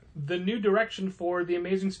 What's that? The new direction for The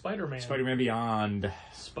Amazing Spider-Man. Spider-Man Beyond.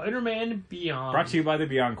 Spider-Man Beyond. Brought to you by the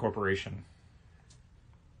Beyond Corporation.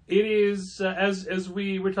 It is, as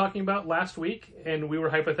we were talking about last week, and we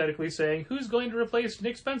were hypothetically saying, who's going to replace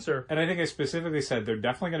Nick Spencer? And I think I specifically said they're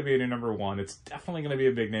definitely going to be a new number 1. It's definitely going to be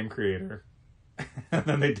a big name creator. And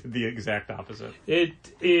then they did the exact opposite.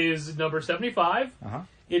 It is number 75. Uh-huh.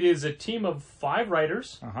 It is a team of 5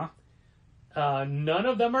 writers. Uh-huh. None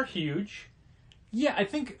of them are huge. Yeah, I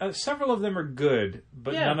think several of them are good,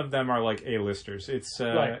 but none of them are like A-listers. It's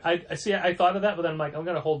right. I see. I thought of that, but then I'm like, I'm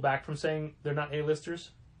going to hold back from saying they're not A-listers.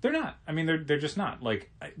 They're not. I mean, they're just not.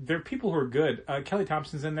 Like, they're people who are good. Kelly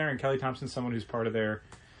Thompson's in there, and Kelly Thompson's someone who's part of their...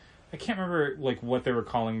 I can't remember like what they were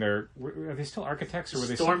calling their... Are they still architects, or were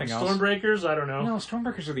they something else? Stormbreakers? I don't know. No,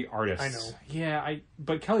 Stormbreakers are the artists. I know. Yeah,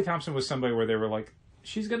 but Kelly Thompson was somebody where they were like,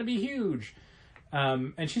 she's going to be huge.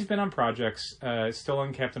 And she's been on projects, still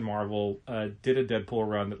on Captain Marvel, did a Deadpool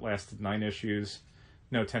run that lasted 9 issues.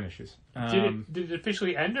 No, 10 issues. Did it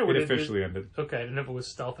officially end? Or it officially ended. Okay, I didn't know if it was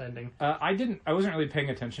stealth ending. I wasn't really paying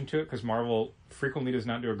attention to it because Marvel frequently does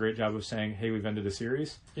not do a great job of saying, hey, we've ended a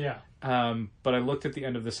series. Yeah. But I looked at the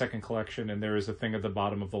end of the second collection, and there is a thing at the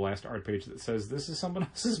bottom of the last art page that says, this is someone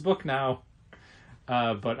else's book now.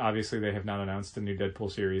 But obviously they have not announced a new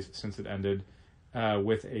Deadpool series since it ended.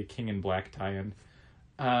 With a King in Black tie-in.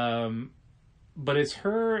 But it's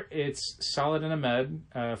Solid and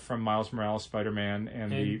Ahmed from Miles Morales Spider-Man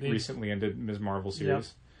and the recently ended Ms. Marvel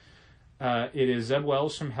series. Yep. It is Zeb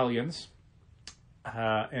Wells from Hellions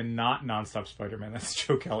and not Nonstop Spider-Man. That's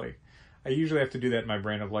Joe Kelly. I usually have to do that in my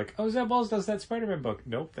brain of like, oh, Zeb Wells does that Spider-Man book.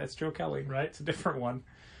 Nope, that's Joe Kelly. Right. It's a different one.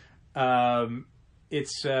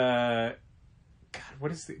 It's God,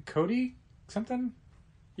 what is it? Cody something?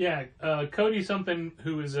 Yeah, Cody something,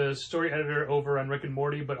 who is a story editor over on Rick and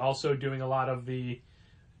Morty, but also doing a lot of the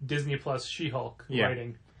Disney Plus She-Hulk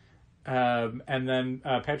writing. And then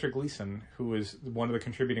Patrick Gleason, who is one of the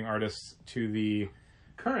contributing artists to the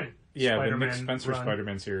current the Nick Spencer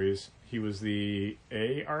Spider-Man series. He was the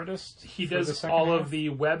A artist. He does all of the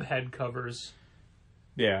webhead covers.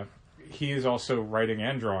 Yeah, he is also writing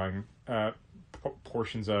and drawing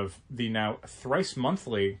portions of the now thrice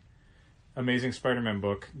monthly Amazing Spider-Man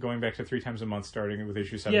book, going back to 3 times a month, starting with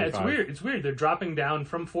issue 75. Yeah, it's weird. It's weird. They're dropping down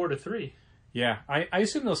from 4 to 3. Yeah, I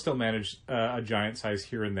assume they'll still manage a giant size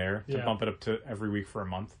here and there to bump it up to every week for a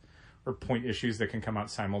month, or point issues that can come out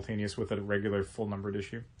simultaneous with a regular full-numbered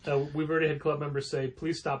issue. We've already had club members say,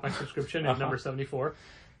 please stop my subscription at number 74.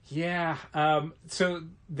 Yeah, so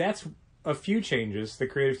that's a few changes. The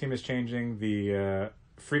creative team is changing. The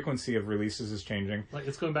frequency of releases is changing. Like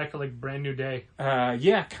it's going back to like Brand New Day.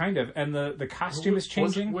 Yeah, kind of. And the costume is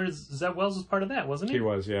changing. Zeb Wells was part of that, wasn't he? He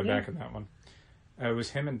was, back in that one. It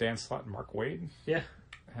was him and Dan Slott and Mark Waid. Yeah.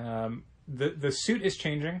 The suit is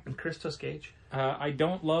changing. And Christos Gage. I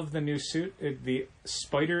don't love the new suit. The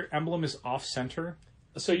spider emblem is off-center.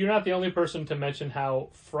 So you're not the only person to mention how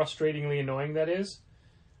frustratingly annoying that is.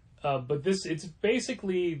 But it's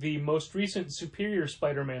basically the most recent Superior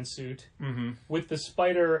Spider-Man suit with the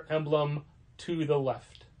spider emblem to the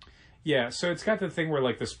left. Yeah, so it's got the thing where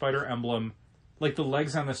like the spider emblem, like the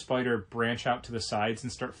legs on the spider branch out to the sides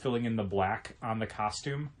and start filling in the black on the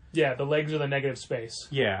costume. Yeah, the legs are the negative space.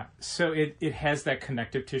 Yeah, so it has that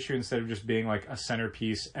connective tissue instead of just being like a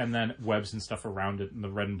centerpiece and then webs and stuff around it in the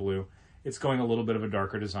red and blue. It's going a little bit of a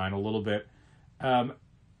darker design, a little bit...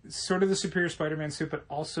 sort of the Superior Spider-Man suit, but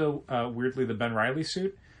also, weirdly, the Ben Reilly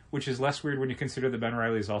suit, which is less weird when you consider that Ben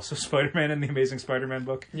Reilly is also Spider-Man in the Amazing Spider-Man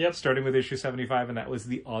book. Yep. Starting with issue 75, and that was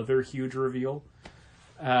the other huge reveal.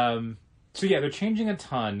 So yeah, they're changing a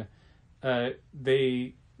ton.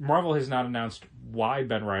 Marvel has not announced why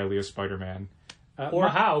Ben Reilly is Spider-Man. Or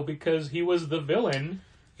how, because he was the villain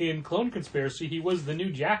in Clone Conspiracy. He was the new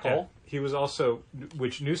Jackal. Yeah. He was also,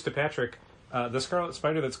 which news to Patrick... the Scarlet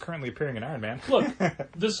Spider that's currently appearing in Iron Man. Look,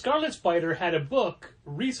 the Scarlet Spider had a book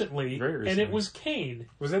recently, Very recently. and it was Kane.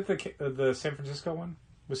 Was that the San Francisco one?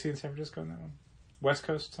 Was he in San Francisco in that one? West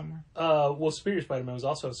Coast somewhere? Well, Superior Spider-Man was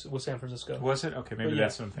also with San Francisco. Was it? Okay, maybe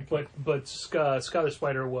that's what I'm thinking. But Scarlet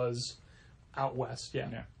Spider was out west.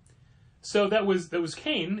 Yeah. So that was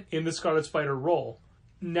Kane in the Scarlet Spider role.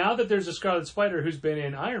 Now that there's a Scarlet Spider who's been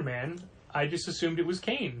in Iron Man, I just assumed it was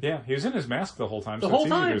Kane. Yeah, he was in his mask the whole time, it's easy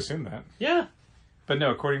to assume that. Yeah. But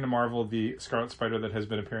no, according to Marvel, the Scarlet Spider that has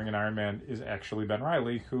been appearing in Iron Man is actually Ben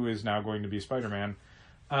Reilly, who is now going to be Spider-Man.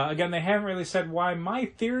 Again, they haven't really said why. My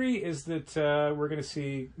theory is that we're going to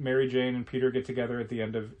see Mary Jane and Peter get together at the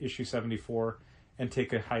end of issue 74 and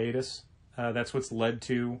take a hiatus. That's what's led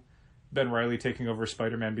to Ben Reilly taking over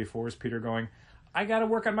Spider-Man before, is Peter going, I got to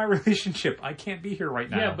work on my relationship. I can't be here right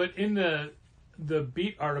now. Yeah, but in the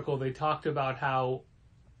Beat article, they talked about how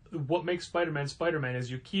what makes Spider-Man Spider-Man is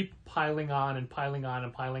you keep piling on and piling on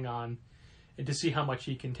and piling on and to see how much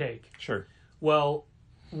he can take. Sure. Well,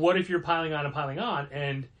 what if you're piling on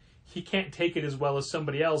and he can't take it as well as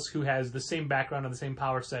somebody else who has the same background and the same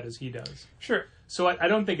power set as he does? Sure. So I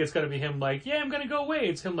don't think it's going to be him like, yeah, I'm going to go away.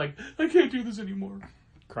 It's him like, I can't do this anymore.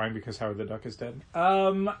 Crying because Howard the Duck is dead.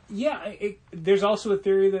 There's also a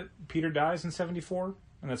theory that Peter dies in 74.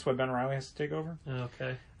 And that's why Ben Reilly has to take over?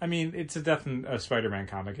 Okay. I mean, it's a death in a Spider-Man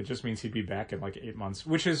comic. It just means he'd be back in like 8 months,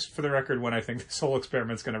 which is, for the record, when I think this whole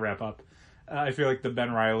experiment's going to wrap up. I feel like the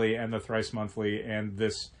Ben Reilly and the Thrice Monthly and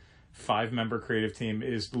this 5-member creative team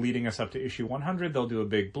is leading us up to issue 100. They'll do a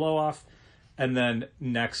big blow-off. And then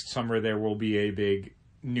next summer there will be a big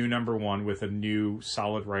new number 1 with a new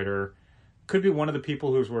solid writer. Could be one of the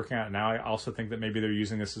people who's working on it now. I also think that maybe they're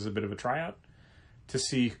using this as a bit of a tryout to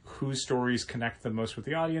see whose stories connect the most with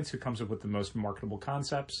the audience, who comes up with the most marketable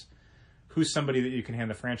concepts, who's somebody that you can hand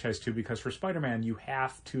the franchise to, because for Spider-Man, you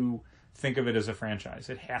have to think of it as a franchise.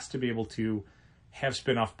 It has to be able to have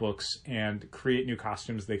spin-off books and create new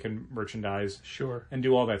costumes they can merchandise. Sure. And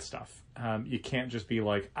do all that stuff. You can't just be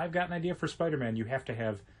like, I've got an idea for Spider-Man. You have to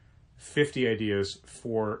have 50 ideas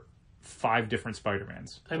for 5 different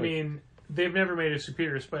Spider-Mans. I mean, they've never made a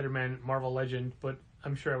Superior Spider-Man Marvel Legend, but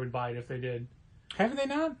I'm sure I would buy it if they did. Haven't they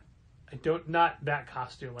not? Not that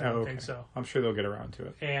costume. I don't think so. I'm sure they'll get around to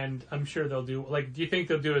it. And I'm sure they'll do, do you think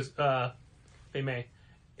they'll do they may,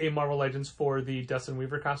 a Marvel Legends for the Dustin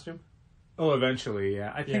Weaver costume? Oh, eventually,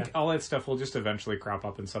 yeah. I think all that stuff will just eventually crop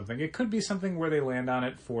up in something. It could be something where they land on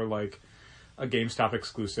it for like a GameStop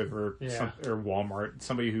exclusive or Walmart.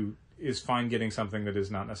 Somebody who is fine getting something that is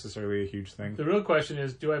not necessarily a huge thing. The real question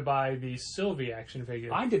is, do I buy the Sylvie action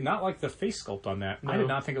figure? I did not like the face sculpt on that. No. I did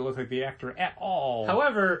not think it looked like the actor at all.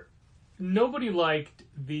 However, nobody liked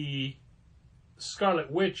the Scarlet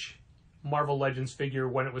Witch Marvel Legends figure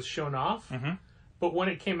when it was shown off. Mm-hmm. But when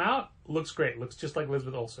it came out, looks great. Looks just like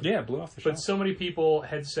Elizabeth Olsen. Yeah, blew off the shelf. But so many people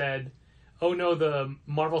had said, oh no, the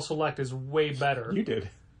Marvel Select is way better. You did.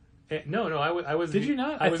 No, I was. Did you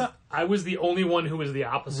not? I was the only one who was the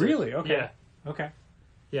opposite. Really? Okay. Yeah. Okay.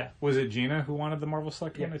 Yeah. Was it Gina who wanted the Marvel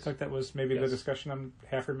Select one? I Yes. thought that was maybe the discussion I'm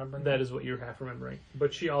half remembering. That is what you're half remembering.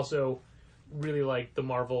 But she also really liked the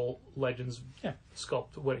Marvel Legends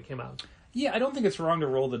sculpt when it came out. Yeah, I don't think it's wrong to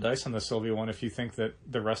roll the dice on the Sylvie one if you think that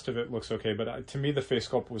the rest of it looks okay. But to me, the face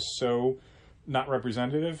sculpt was so not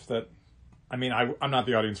representative that, I mean, I'm not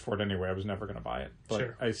the audience for it anyway. I was never going to buy it. But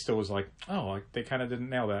Sure. I still was like, oh, they kind of didn't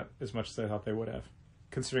nail that as much as I thought they would have,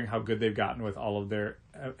 considering how good they've gotten with all of their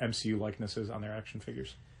MCU likenesses on their action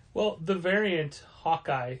figures. Well, the variant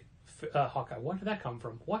Hawkguy, where did that come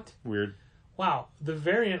from? What? Weird. Wow. The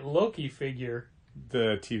variant Loki figure.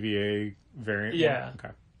 The TVA variant? Yeah. One? Okay.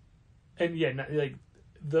 And yeah, okay,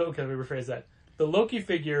 let me rephrase that. The Loki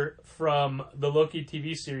figure from the Loki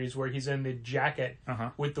TV series where he's in the jacket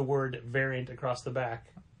with the word variant across the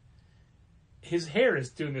back. His hair is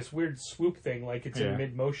doing this weird swoop thing like it's in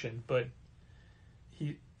mid-motion, but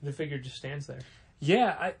the figure just stands there.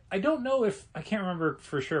 Yeah, I don't know if... I can't remember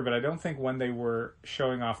for sure, but I don't think when they were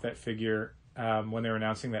showing off that figure, when they were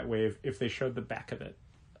announcing that wave, if they showed the back of it.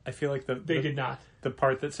 I feel like they did not. The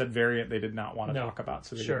part that said variant, they did not want to talk about,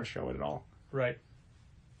 so they Sure. didn't show it at all. Right.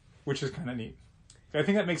 Which is kind of neat. I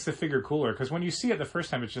think that makes the figure cooler, because when you see it the first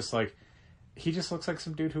time, it's just like, he just looks like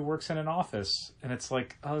some dude who works in an office, and it's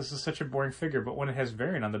like, oh, this is such a boring figure, but when it has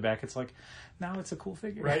variant on the back, it's like, now it's a cool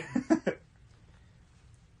figure. Right.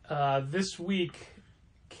 This week,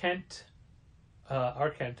 our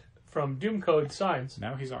Kent, from DoomCo Designs...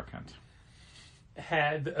 Now he's our Kent.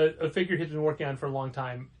 ...had a figure he's been working on for a long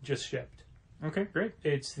time, just shipped. Okay, great.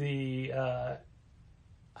 It's the...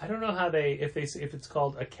 I don't know how if it's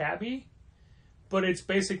called a cabbie, but it's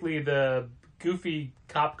basically the goofy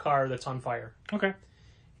cop car that's on fire. Okay.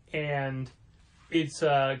 And it's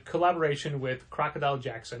a collaboration with Crocodile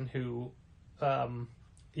Jackson, who,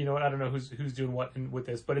 you know what, I don't know who's doing what with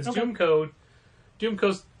this, but it's DoomCo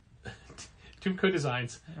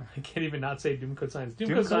Designs. I can't even not say DoomCo Designs.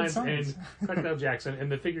 DoomCo Designs and Crocodile Jackson,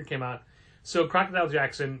 and the figure came out. So Crocodile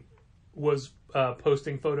Jackson was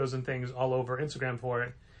posting photos and things all over Instagram for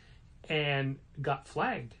it, and got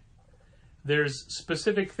flagged. There's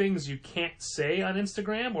specific things you can't say on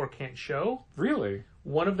Instagram or can't show. Really?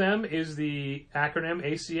 One of them is the acronym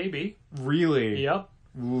ACAB. Really? Yep.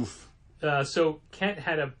 Oof. So Kent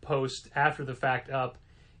had a post after the fact up,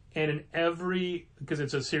 and in because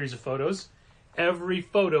it's a series of photos, every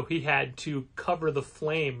photo he had to cover the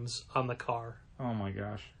flames on the car. Oh my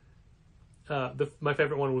gosh. My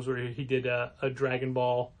favorite one was where he did a Dragon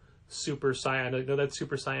Ball Super Saiyan. No, that's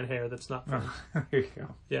Super Saiyan hair. That's not fun. There you go.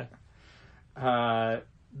 Yeah.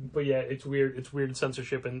 But yeah, it's weird. It's weird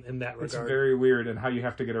censorship in that regard. It's very weird, and how you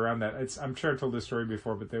have to get around that. I'm sure I've told this story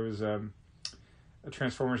before, but there was a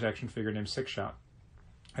Transformers action figure named Six Shot,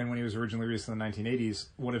 and when he was originally released in the 1980s,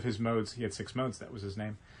 one of his modes, he had 6 modes, that was his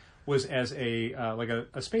name, was as a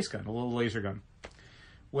space gun, a little laser gun.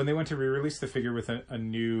 When they went to re-release the figure with a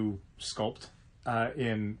new sculpt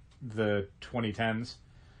in the 2010s,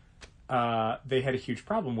 they had a huge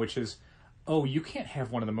problem, which is, oh, you can't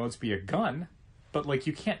have one of the modes be a gun, but like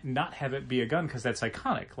you can't not have it be a gun because that's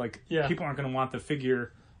iconic. Like people aren't going to want the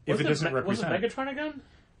figure if it doesn't represent. Was Megatron a gun?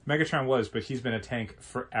 Megatron was, but he's been a tank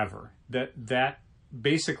forever. That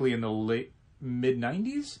basically in the mid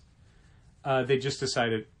 90s, they just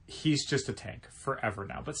decided he's just a tank forever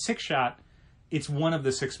now. But Six Shot, it's one of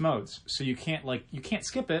the 6 modes, so you can't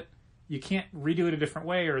skip it. You can't redo it a different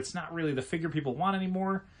way, or it's not really the figure people want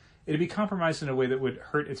anymore. It'd be compromised in a way that would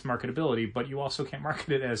hurt its marketability, but you also can't market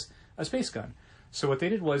it as a space gun. So what they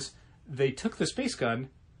did was they took the space gun,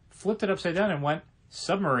 flipped it upside down, and went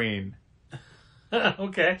submarine.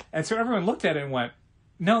 Okay. And so everyone looked at it and went,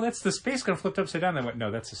 no, that's the space gun flipped upside down. They went,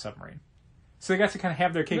 no, that's a submarine. So they got to kind of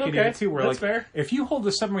have their cake and eat it too. Where that's fair. If you hold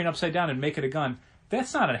the submarine upside down and make it a gun,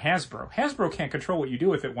 that's not a Hasbro. Hasbro can't control what you do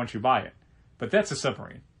with it once you buy it. But that's a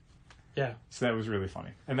submarine. Yeah. So that was really funny.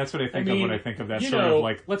 And that's what I think of when I think of that sort of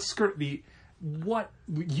like, let's skirt what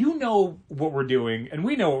we're doing, and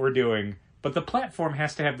we know what we're doing, but the platform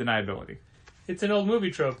has to have deniability. It's an old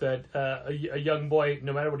movie trope that a young boy,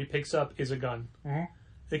 no matter what he picks up, is a gun. Mm-hmm.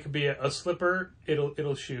 It could be a slipper,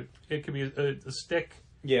 it'll shoot. It could be a stick.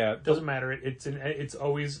 Yeah. Doesn't matter. It's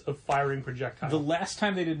always a firing projectile. The last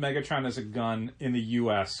time they did Megatron as a gun in the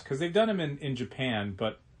U.S., because they've done him in Japan,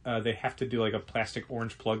 but they have to do like a plastic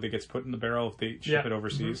orange plug that gets put in the barrel if they ship it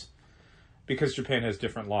overseas. Mm-hmm. Because Japan has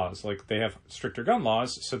different laws. Like, they have stricter gun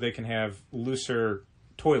laws, so they can have looser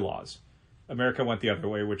toy laws. America went the other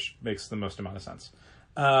way, which makes the most amount of sense.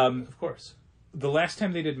 Of course. The last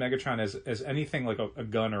time they did Megatron as anything like a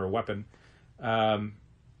gun or a weapon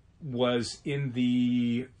was in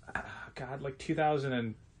the,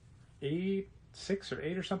 2008, 6 or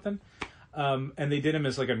 8 or something. And they did him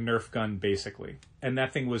as like a Nerf gun, basically. And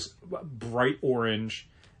that thing was bright orange.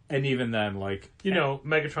 And even then, like...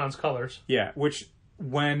 Megatron's colors. Yeah, which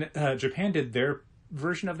when Japan did their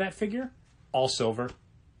version of that figure, all silver.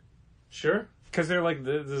 Sure. Because they're like,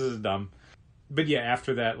 this is dumb. But yeah,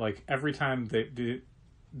 after that, like, every time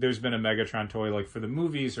there's been a Megatron toy, like for the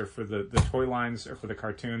movies or for the toy lines or for the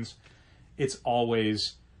cartoons, it's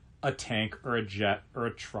always a tank or a jet or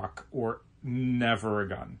a truck or never a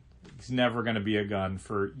gun. It's never going to be a gun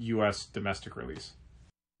for U.S. domestic release.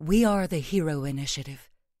 We are the Hero Initiative.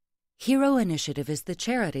 Hero Initiative is the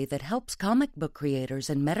charity that helps comic book creators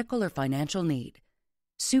in medical or financial need.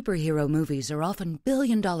 Superhero movies are often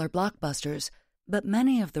billion-dollar blockbusters, but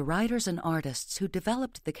many of the writers and artists who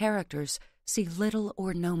developed the characters see little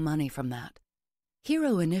or no money from that.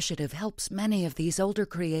 Hero Initiative helps many of these older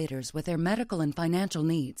creators with their medical and financial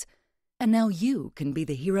needs, and now you can be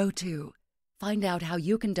the hero too. Find out how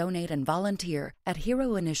you can donate and volunteer at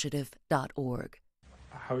heroinitiative.org.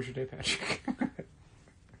 How was your day, Patrick?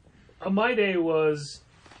 My day was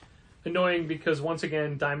annoying because, once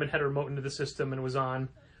again, Diamond had a remote into the system and was on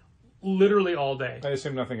literally all day. I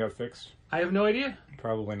assume nothing got fixed. I have no idea.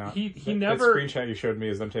 Probably not. He that never... That screenshot you showed me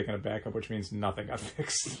is them taking a backup, which means nothing got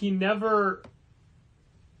fixed. He never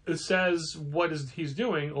says what he's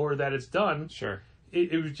doing or that it's done. Sure.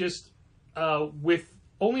 It was just, with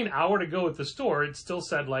only an hour to go at the store, it still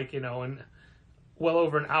said, like, well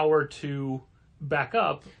over an hour to back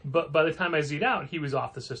up, but by the time I Z'd out, he was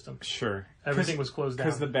off the system. Sure. Everything was closed down.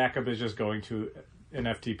 Because the backup is just going to an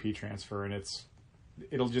FTP transfer, and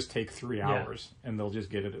it'll just take 3 hours, and they'll just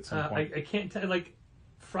get it at some point. I can't tell, like,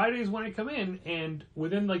 Fridays when I come in, and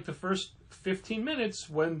within, like, the first 15 minutes,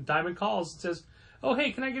 when Diamond calls and says, oh,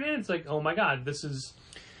 hey, can I get in? It's like, oh my god, this is,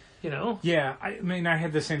 Yeah, I mean, I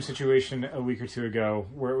had the same situation a week or two ago,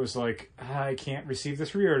 where it was like, I can't receive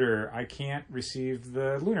this reorder, I can't receive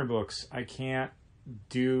the Lunar books, I can't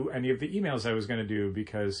do any of the emails I was going to do,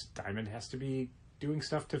 because Diamond has to be doing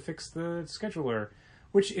stuff to fix the scheduler,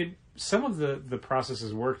 which some of the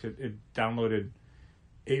processes worked. It downloaded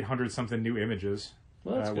 800-something new images,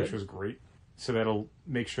 which was great. So that'll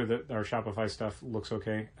make sure that our Shopify stuff looks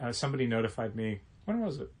okay. Somebody notified me, when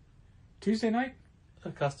was it? Tuesday night?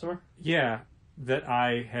 A customer? Yeah, that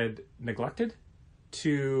I had neglected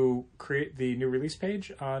to create the new release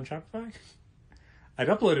page on Shopify. I'd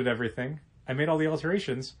uploaded everything. I made all the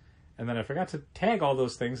alterations, and then I forgot to tag all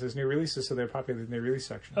those things as new releases, so they're populated in the release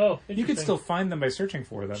section. Oh, you could still find them by searching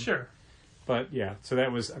for them. Sure. But yeah, so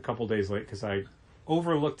that was a couple days late because I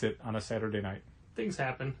overlooked it on a Saturday night. Things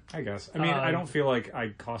happen. I guess. I mean, I don't feel like I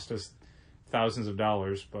cost us thousands of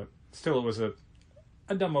dollars, but still it was a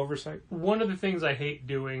dumb oversight. One of the things I hate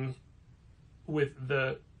doing with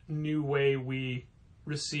the new way we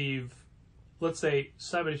receive, let's say,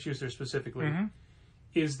 Simon & Schuster specifically,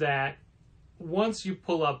 is that once you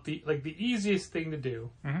pull up the easiest thing to do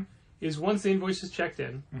is once the invoice is checked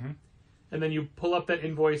in, and then you pull up that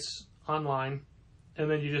invoice online,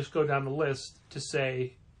 and then you just go down the list to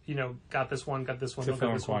say, got this one, got this one, to got fill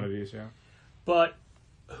in this quantities, one. yeah. But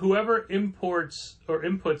whoever imports or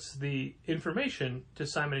inputs the information to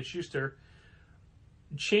Simon & Schuster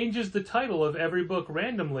changes the title of every book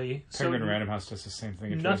randomly. Penguin Random House does the same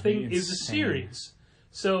thing. Nothing is a series.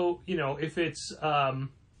 So, if it's... I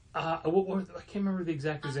can't remember the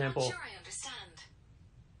exact example. I'm not sure I understand.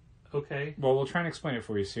 Okay. Well, we'll try and explain it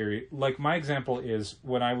for you, Siri. Like, my example is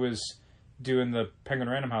when I was doing the Penguin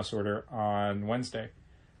Random House order on Wednesday,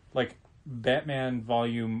 like, Batman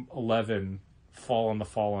Volume 11, Fall on the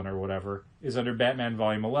Fallen or whatever, is under Batman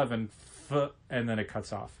Volume 11, and then it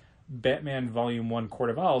cuts off. Batman Volume 1, Court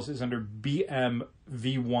of Owls, is under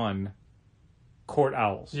BMV1, Court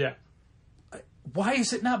Owls. Yeah. Why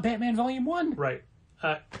is it not Batman Volume 1? Right.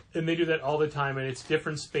 And they do that all the time, and it's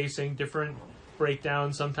different spacing, different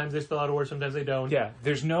breakdowns. Sometimes they spell out a word, sometimes they don't. Yeah,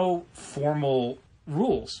 there's no formal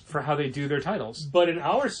rules for how they do their titles. But in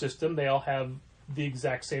our system, they all have the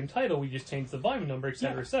exact same title. We just change the volume number, et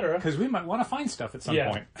cetera, et cetera. Because we might want to find stuff at some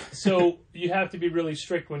point. So you have to be really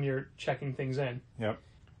strict when you're checking things in. Yep.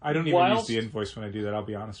 I don't even use the invoice when I do that, I'll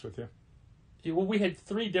be honest with you. Yeah, well, we had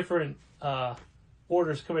 3 different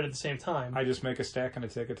orders come in at the same time. I just make a stack and I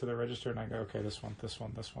take it to the register and I go, okay, this one, this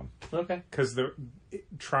one, this one. Okay. Because they're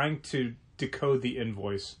trying to decode the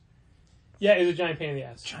invoice. Yeah, it's a giant pain in the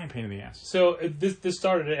ass. Giant pain in the ass. So this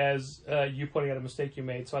started as you pointing out a mistake you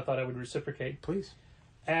made, so I thought I would reciprocate. Please.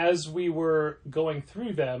 As we were going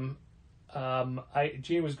through them,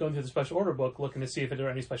 Gene was going through the special order book looking to see if there were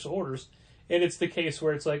any special orders. And it's the case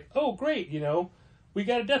where it's like, oh, great, we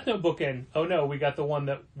got a Death Note book in. Oh, no, we got the one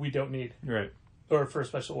that we don't need. Right. Or for a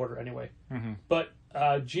special order, anyway. Mm-hmm. But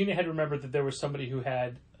Gina had remembered that there was somebody who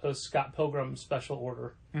had a Scott Pilgrim special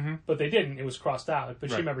order, but they didn't. It was crossed out. But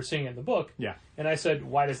she remembered seeing it in the book. Yeah. And I said,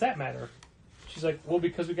 why does that matter? She's like, well,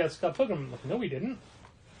 because we got Scott Pilgrim. I'm like, no, we didn't.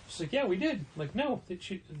 She's like, yeah, we did. I'm like, no.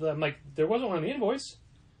 I'm like, there wasn't one on the invoice.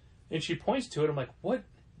 And she points to it. I'm like, what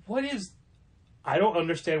is... I don't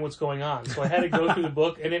understand what's going on. So I had to go through the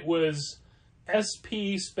book, and it was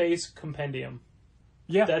SP space compendium.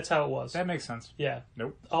 Yeah. That's how it was. That makes sense. Yeah.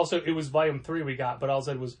 Nope. Also, it was volume 3 we got, but all I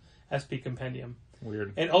said was SP compendium.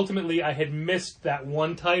 Weird. And ultimately, I had missed that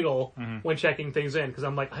one title when checking things in, because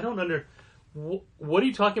I'm like, I don't what are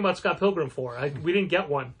you talking about Scott Pilgrim for? We didn't get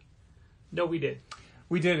one. No, we did.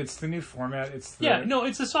 We did. It's the new format. It's the,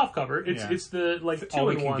 it's the soft cover. It's the like all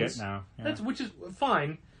we 2-in-1s. can get now. Yeah. Which is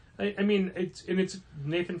fine. I mean, it's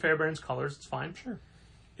Nathan Fairbairn's colors. It's fine. Sure.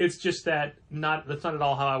 It's just that's not at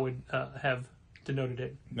all how I would have denoted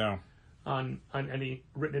it. No. On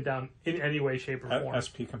written it down in any way, shape, or form.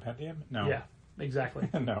 SP compendium? No. Yeah, exactly.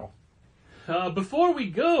 No. Before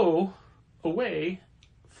we go away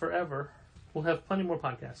forever, we'll have plenty more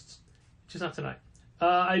podcasts. Just not tonight.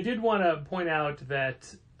 I did want to point out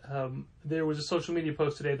that there was a social media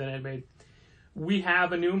post today that I had made. We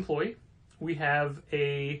have a new employee. We have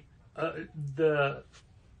I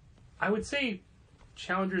would say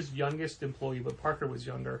Challenger's youngest employee, but Parker was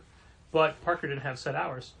younger. But Parker didn't have set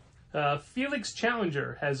hours. Felix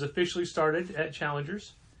Challenger has officially started at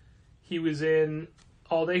Challenger's. He was in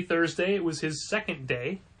all day Thursday. It was his second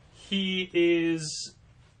day. He is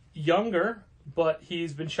younger, but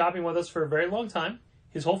he's been shopping with us for a very long time.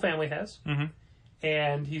 His whole family has. Mm-hmm.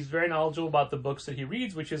 And he's very knowledgeable about the books that he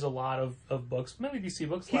reads, which is a lot of books, mainly DC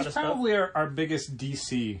books. He's probably our biggest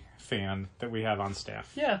DC fan that we have on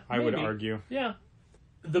staff. Yeah, I would argue. Yeah.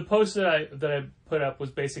 The post that I put up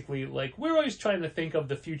was basically like, we're always trying to think of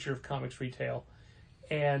the future of comics retail.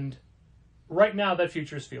 And right now, that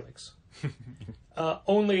future is Felix.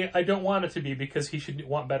 Only I don't want it to be, because he should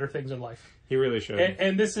want better things in life. He really should.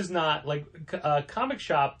 And this is not, like, comic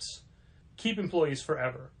shops keep employees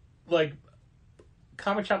forever. Like,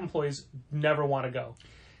 comic shop employees never want to go.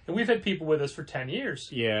 And we've had people with us for 10 years.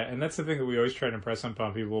 Yeah, and that's the thing that we always try to impress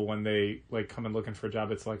upon people when they like come in looking for a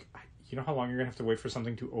job. It's like, you know how long you're going to have to wait for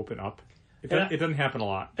something to open up? It doesn't happen a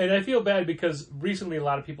lot. And I feel bad because recently a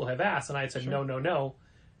lot of people have asked, and I had said, Sure. no.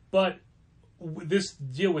 But this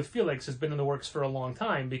deal with Felix has been in the works for a long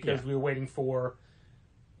time, because we were waiting for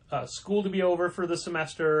school to be over for the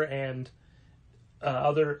semester and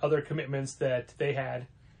other commitments that they had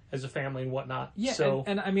as a family and whatnot. Yeah, so,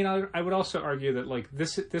 and I mean, I would also argue that like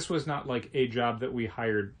this was not like a job that we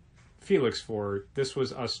hired Felix for. This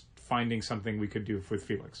was us finding something we could do with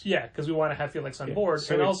Felix. Yeah, because we want to have Felix on board.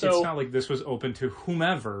 So and it's also, not like this was open to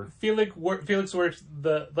whomever. Felix works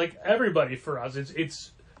like everybody for us.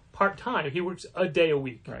 It's part-time. He works a day a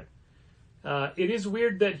week. Right. It is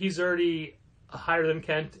weird that he's already higher than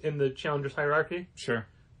Kent in the Challenger's hierarchy. Sure.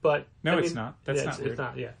 But no, it's not. That's not weird. It's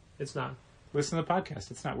not. Yeah, it's not. Listen to the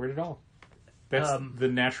podcast. It's not weird at all. That's the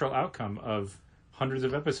natural outcome of hundreds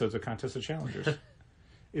of episodes of Contest of Challengers.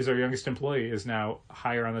 Is our youngest employee is now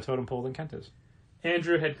higher on the totem pole than Kent is.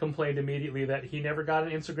 Andrew had complained immediately that he never got an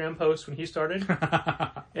Instagram post when he started.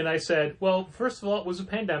 And I said, well, first of all, it was a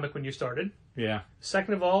pandemic when you started. Yeah.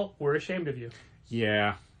 Second of all, we're ashamed of you.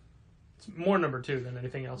 Yeah. It's more number 2 than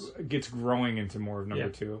anything else. It gets growing into more of number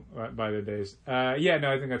 2 by the days. Yeah,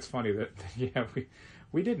 no, I think that's funny that,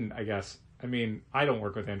 we didn't, I guess. I mean, I don't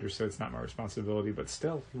work with Andrew, so it's not my responsibility, but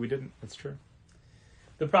still, we didn't. That's true.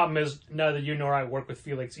 The problem is, neither you nor I work with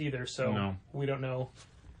Felix either, so we don't know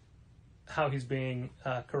how he's being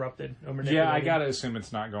corrupted or manipulated. Yeah, I gotta assume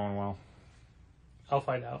it's not going well. I'll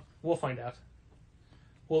find out. We'll find out.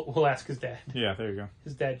 We'll ask his dad. Yeah, there you go.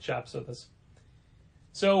 His dad shops with us.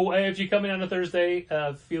 So if you come in on a Thursday,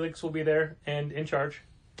 Felix will be there and in charge.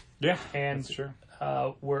 Yeah, and that's true.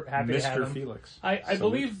 We're happy to have him. Mr. Felix. I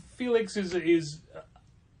believe Felix is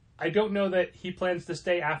I don't know that he plans to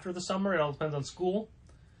stay after the summer. It all depends on school.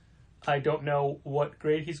 I don't know what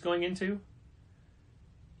grade he's going into.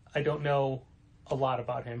 I don't know a lot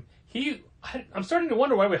about him. I'm starting to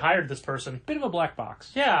wonder why we hired this person. Bit of a black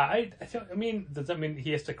box. Yeah, I mean, does that mean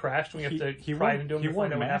he has to crash? We have to pry into him to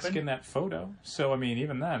find out what happened? He wore a mask in that photo. So, I mean,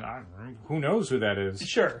 even then, who knows who that is?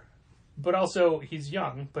 Sure. But also, he's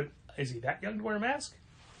young. But is he that young to wear a mask?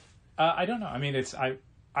 I don't know. I mean,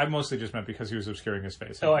 I mostly just meant because he was obscuring his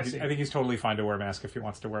face. I see. I think he's totally fine to wear a mask if he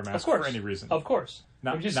wants to wear a mask for any reason. Of course.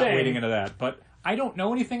 Not saying, wading into that. But I don't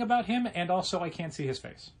know anything about him, and also I can't see his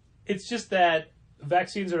face. It's just that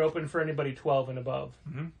vaccines are open for anybody 12 and above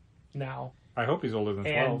now. I hope he's older than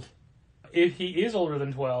 12. And if he is older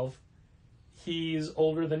than 12, he's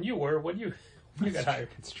older than you were when You got hired.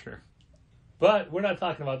 It's true. But we're not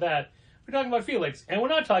talking about that. We're talking about Felix. And we're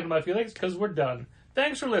not talking about Felix because we're done.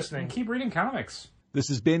 Thanks for listening. And keep reading comics. This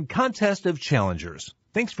has been Contest of Challengers.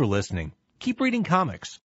 Thanks for listening. Keep reading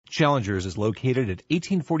comics. Challengers is located at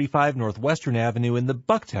 1845 Northwestern Avenue in the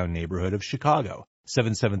Bucktown neighborhood of Chicago.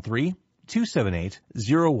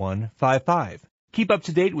 773-278-0155. Keep up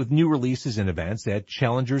to date with new releases and events at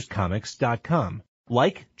challengerscomics.com.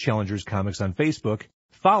 Like Challengers Comics on Facebook,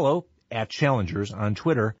 follow @Challengers on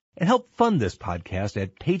Twitter, and help fund this podcast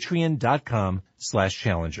at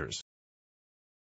patreon.com/challengers.